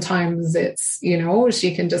 And sometimes it's,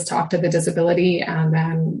 she can just talk to the disability, and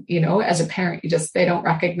then, as a parent, they don't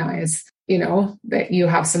recognize, that you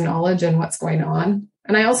have some knowledge and what's going on.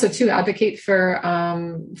 And I also too advocate for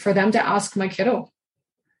them to ask my kiddo,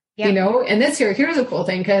 and here's a cool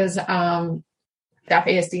thing, because the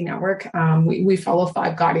FASD network, we follow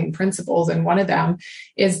 5 guiding principles. And one of them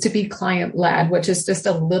is to be client-led, which is just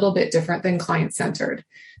a little bit different than client-centered.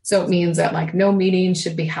 So it means that like no meeting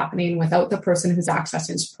should be happening without the person who's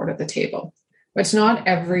accessing support at the table, which not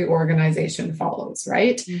every organization follows,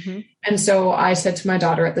 right? Mm-hmm. And so I said to my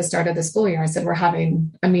daughter at the start of the school year, I said, we're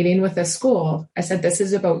having a meeting with this school. I said, this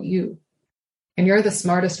is about you. And you're the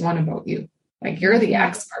smartest one about you. Like, you're the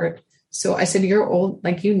expert. So I said, you're old,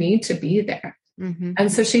 like you need to be there. Mm-hmm.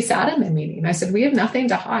 And so she sat in the meeting. I said, we have nothing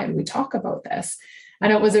to hide. We talk about this.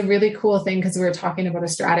 And it was a really cool thing, because we were talking about a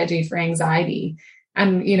strategy for anxiety.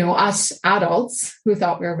 And, us adults who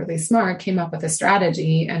thought we were really smart came up with a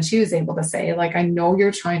strategy, and she was able to say, like, I know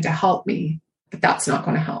you're trying to help me, but that's not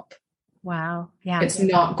going to help. Wow. Yeah. It's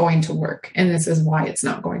not going to work. And this is why it's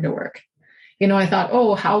not going to work. I thought,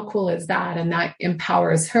 oh, how cool is that? And that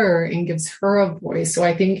empowers her and gives her a voice. So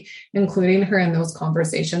I think including her in those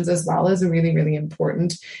conversations as well is really, really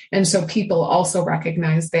important. And so people also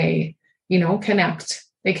recognize they, connect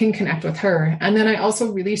they can connect with her. And then I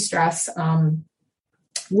also really stress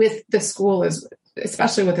with the school,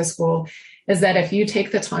 especially with the school, is that if you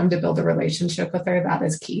take the time to build a relationship with her, that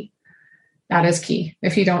is key. That is key.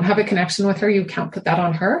 If you don't have a connection with her, you can't put that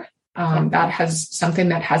on her. That has something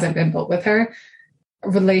that hasn't been built with her. A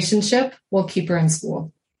relationship will keep her in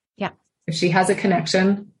school. Yeah. If she has a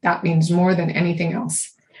connection, that means more than anything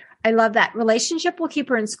else. I love that. Relationship will keep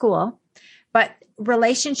her in school, but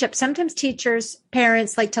relationship, sometimes teachers,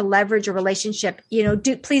 parents like to leverage a relationship,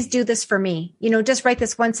 please do this for me, just write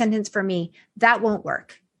this one sentence for me. That won't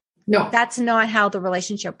work. No, that's not how the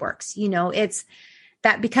relationship works. It's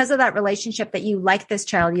that because of that relationship that you like this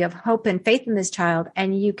child, you have hope and faith in this child,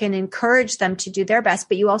 and you can encourage them to do their best,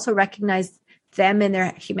 but you also recognize them and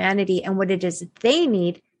their humanity and what it is that they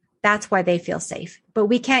need. That's why they feel safe. But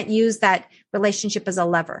we can't use that relationship as a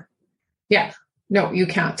lever. Yeah, no, you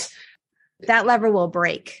can't. That lever will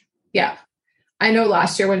break. Yeah. I know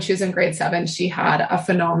last year when she was in grade 7, she had a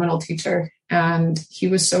phenomenal teacher and he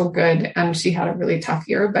was so good, and she had a really tough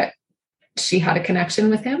year, but she had a connection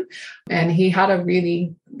with him, and he had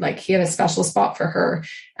he had a special spot for her.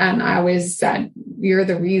 And I always said, you're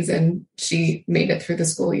the reason she made it through the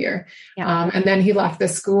school year. Yeah. And then he left the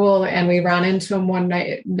school, and we ran into him one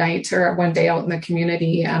day out in the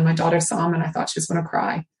community, and my daughter saw him, and I thought she was going to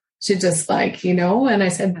cry. She just and I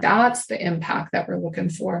said, that's the impact that we're looking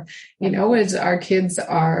for, is our kids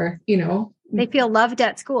are, they feel loved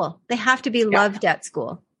at school. They have to be loved at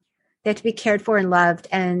school. They have to be cared for and loved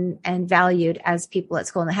and valued as people at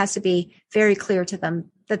school. And it has to be very clear to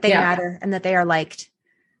them that they matter and that they are liked.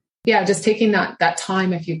 Yeah. Just taking that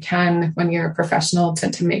time, if you can, when you're a professional,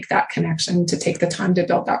 to make that connection, to take the time to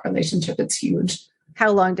build that relationship. It's huge.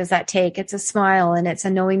 How long does that take? It's a smile, and it's a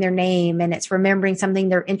knowing their name, and it's remembering something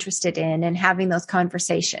they're interested in and having those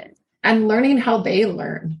conversations. And learning how they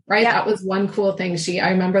learn, right? Yeah. That was one cool thing. I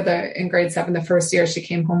remember in grade 7, the first year, she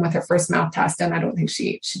came home with her first math test, and I don't think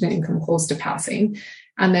she didn't even come close to passing.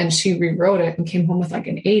 And then she rewrote it and came home with an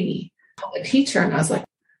 80. I called the teacher, and I was like,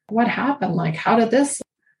 what happened? How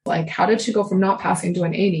did she go from not passing to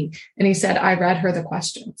an 80? And he said, I read her the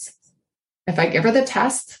questions. If I give her the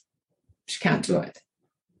test, she can't do it.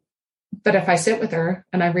 But if I sit with her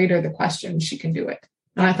and I read her the questions, she can do it.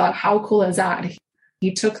 And I thought, how cool is that?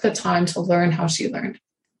 He took the time to learn how she learned.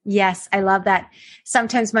 Yes, I love that.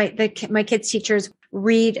 Sometimes my kids' teachers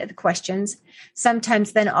read the questions,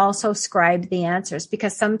 sometimes then also scribe the answers,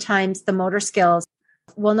 because sometimes the motor skills,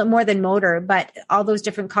 well, not more than motor, but all those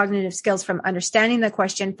different cognitive skills from understanding the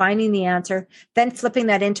question, finding the answer, then flipping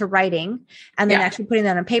that into writing, and then actually putting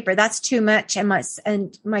that on paper. That's too much.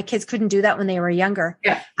 And my kids couldn't do that when they were younger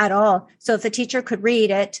at all. So if the teacher could read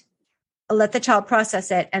it, let the child process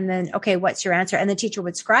it, and then, okay, what's your answer? And the teacher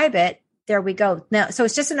would scribe it. There we go. Now, so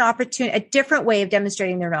it's just an opportunity, a different way of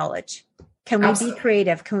demonstrating their knowledge. Can we be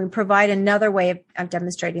creative? Can we provide another way of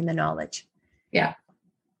demonstrating the knowledge? Yeah.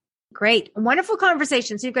 Great. Wonderful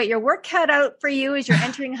conversation. So you've got your work cut out for you as you're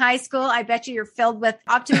entering high school. I bet you're filled with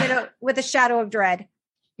optimism with a shadow of dread.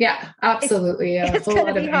 Yeah, absolutely. It's going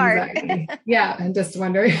to be hard. Yeah. And just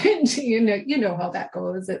wondering, you know how that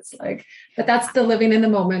goes. It's but that's the living in the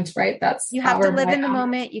moment, right? You have to live in the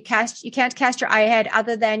moment. You can't cast your eye ahead,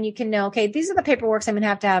 other than you can know, okay, these are the paperworks I'm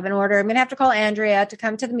going to have in order. I'm going to have to call Andrea to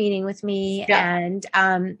come to the meeting with me. Yeah. And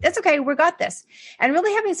it's okay. We got this. And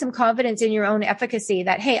really having some confidence in your own efficacy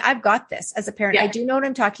that, hey, I've got this as a parent. Yeah. I do know what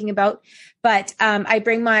I'm talking about. But I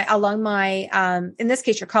bring my, in this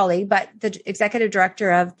case, your colleague, but the executive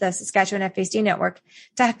director of the Saskatchewan FASD network,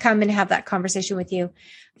 to come and have that conversation with you.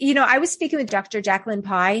 I was speaking with Dr. Jacqueline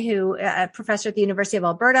Pye, who a professor at the University of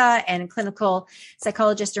Alberta and a clinical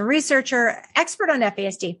psychologist and researcher, expert on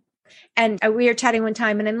FASD. And we were chatting one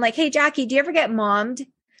time, and I'm like, hey, Jackie, do you ever get mommed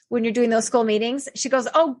when you're doing those school meetings? She goes,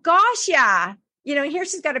 oh, gosh, yeah. Here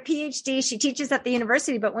she's got a PhD. She teaches at the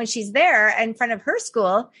university, but when she's there in front of her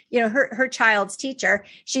school, her child's teacher,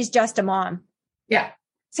 she's just a mom. Yeah.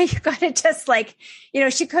 So you got to just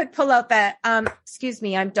she could pull out that, excuse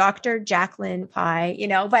me, I'm Dr. Jacqueline Pye,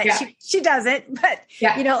 but she doesn't, but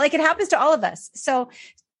it happens to all of us. So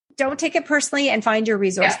don't take it personally, and find your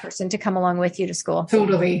resource person to come along with you to school.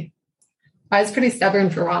 Totally. I was pretty stubborn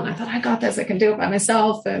for a while, and I thought, I got this, I can do it by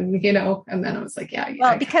myself. And, and then I was like,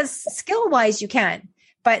 Well, because skill wise you can,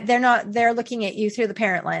 but they're looking at you through the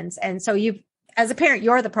parent lens. And so as a parent,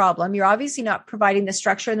 you're the problem. You're obviously not providing the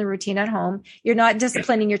structure and the routine at home. You're not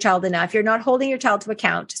disciplining your child enough. You're not holding your child to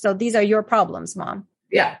account. So these are your problems, Mom.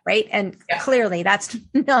 Yeah. Right. And clearly that's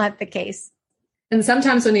not the case. And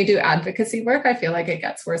sometimes when you do advocacy work, I feel like it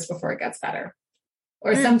gets worse before it gets better.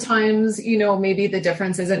 Or sometimes, maybe the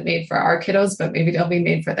difference isn't made for our kiddos, but maybe they'll be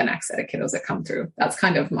made for the next set of kiddos that come through. That's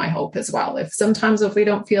kind of my hope as well. If we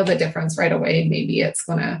don't feel the difference right away, maybe it's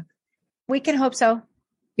going to. We can hope so.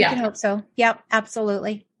 Yeah. We can hope so. Yep,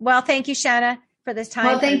 absolutely. Well, thank you, Shanna, for this time.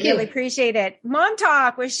 Well, thank you. Really appreciate it. Mom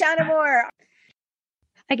Talk with Shanna Moore.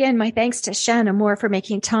 Again, my thanks to Shanna Moore for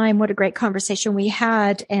making time. What a great conversation we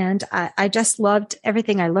had. And I just loved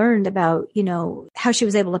everything I learned about, how she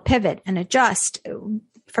was able to pivot and adjust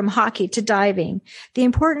from hockey to diving, the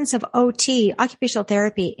importance of OT, occupational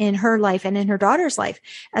therapy, in her life and in her daughter's life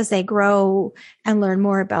as they grow and learn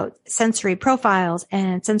more about sensory profiles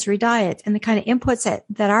and sensory diet and the kind of inputs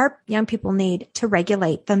that our young people need to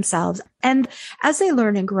regulate themselves. And as they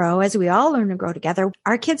learn and grow, as we all learn and grow together,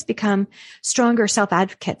 our kids become stronger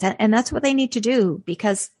self-advocates. And that's what they need to do,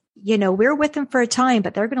 because we're with them for a time,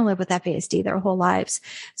 but they're going to live with FASD their whole lives.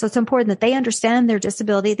 So it's important that they understand their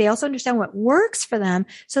disability. They also understand what works for them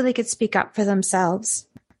so they could speak up for themselves.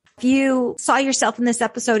 If you saw yourself in this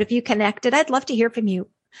episode, if you connected, I'd love to hear from you.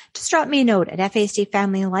 Just drop me a note at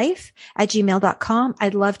fasdfamilylife@gmail.com.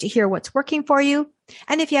 I'd love to hear what's working for you.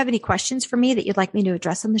 And if you have any questions for me that you'd like me to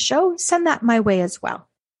address on the show, send that my way as well.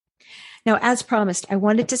 Now, as promised, I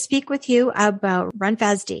wanted to speak with you about Run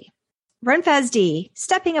FASD. Run FASD,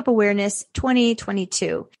 Stepping Up Awareness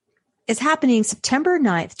 2022, is happening September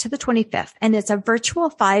 9th to the 25th, and it's a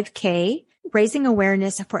virtual 5K raising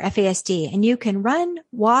awareness for FASD. And you can run,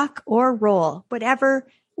 walk, or roll, whatever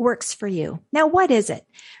works for you. Now, what is it?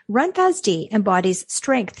 Run FASD embodies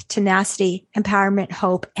strength, tenacity, empowerment,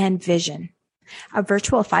 hope, and vision. A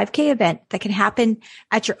virtual 5K event that can happen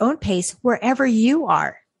at your own pace wherever you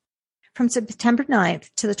are from September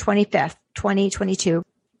 9th to the 25th, 2022.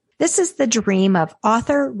 This is the dream of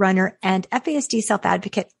author, runner, and FASD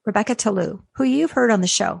self-advocate Rebecca Tallou, who you've heard on the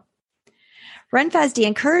show. Run FASD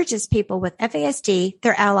encourages people with FASD,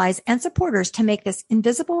 their allies, and supporters to make this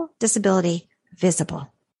invisible disability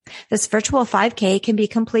visible. This virtual 5K can be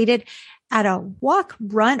completed at a walk,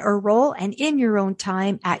 run, or roll, and in your own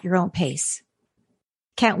time at your own pace.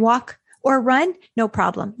 Can't walk or run? No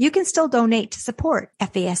problem. You can still donate to support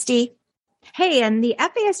FASD. Hey, and the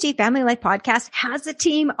FASD Family Life Podcast has a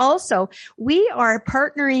team also. We are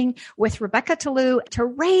partnering with Rebecca Tallou to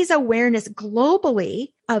raise awareness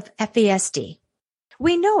globally of FASD.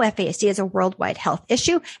 We know FASD is a worldwide health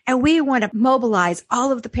issue, and we want to mobilize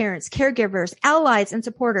all of the parents, caregivers, allies, and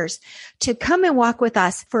supporters to come and walk with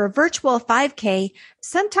us for a virtual 5K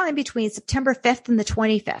sometime between September 5th and the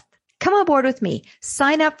 25th. Come on board with me.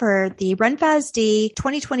 Sign up for the Run FASD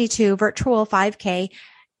 2022 virtual 5K.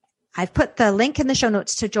 I've put the link in the show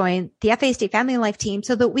notes to join the FASD Family Life team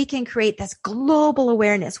so that we can create this global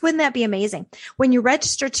awareness. Wouldn't that be amazing? When you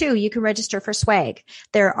register too, you can register for swag.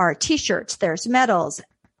 There are t-shirts, there's medals.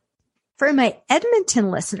 For my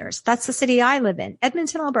Edmonton listeners, that's the city I live in,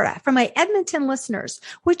 Edmonton, Alberta. For my Edmonton listeners,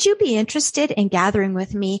 would you be interested in gathering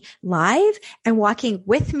with me live and walking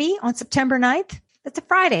with me on September 9th? That's a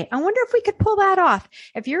Friday. I wonder if we could pull that off.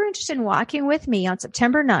 If you're interested in walking with me on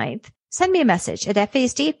September 9th, send me a message at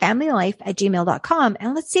fasdfamilylife@gmail.com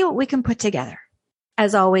and let's see what we can put together.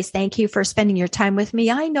 As always, thank you for spending your time with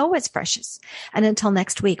me. I know it's precious. And until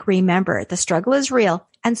next week, remember, the struggle is real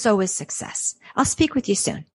and so is success. I'll speak with you soon.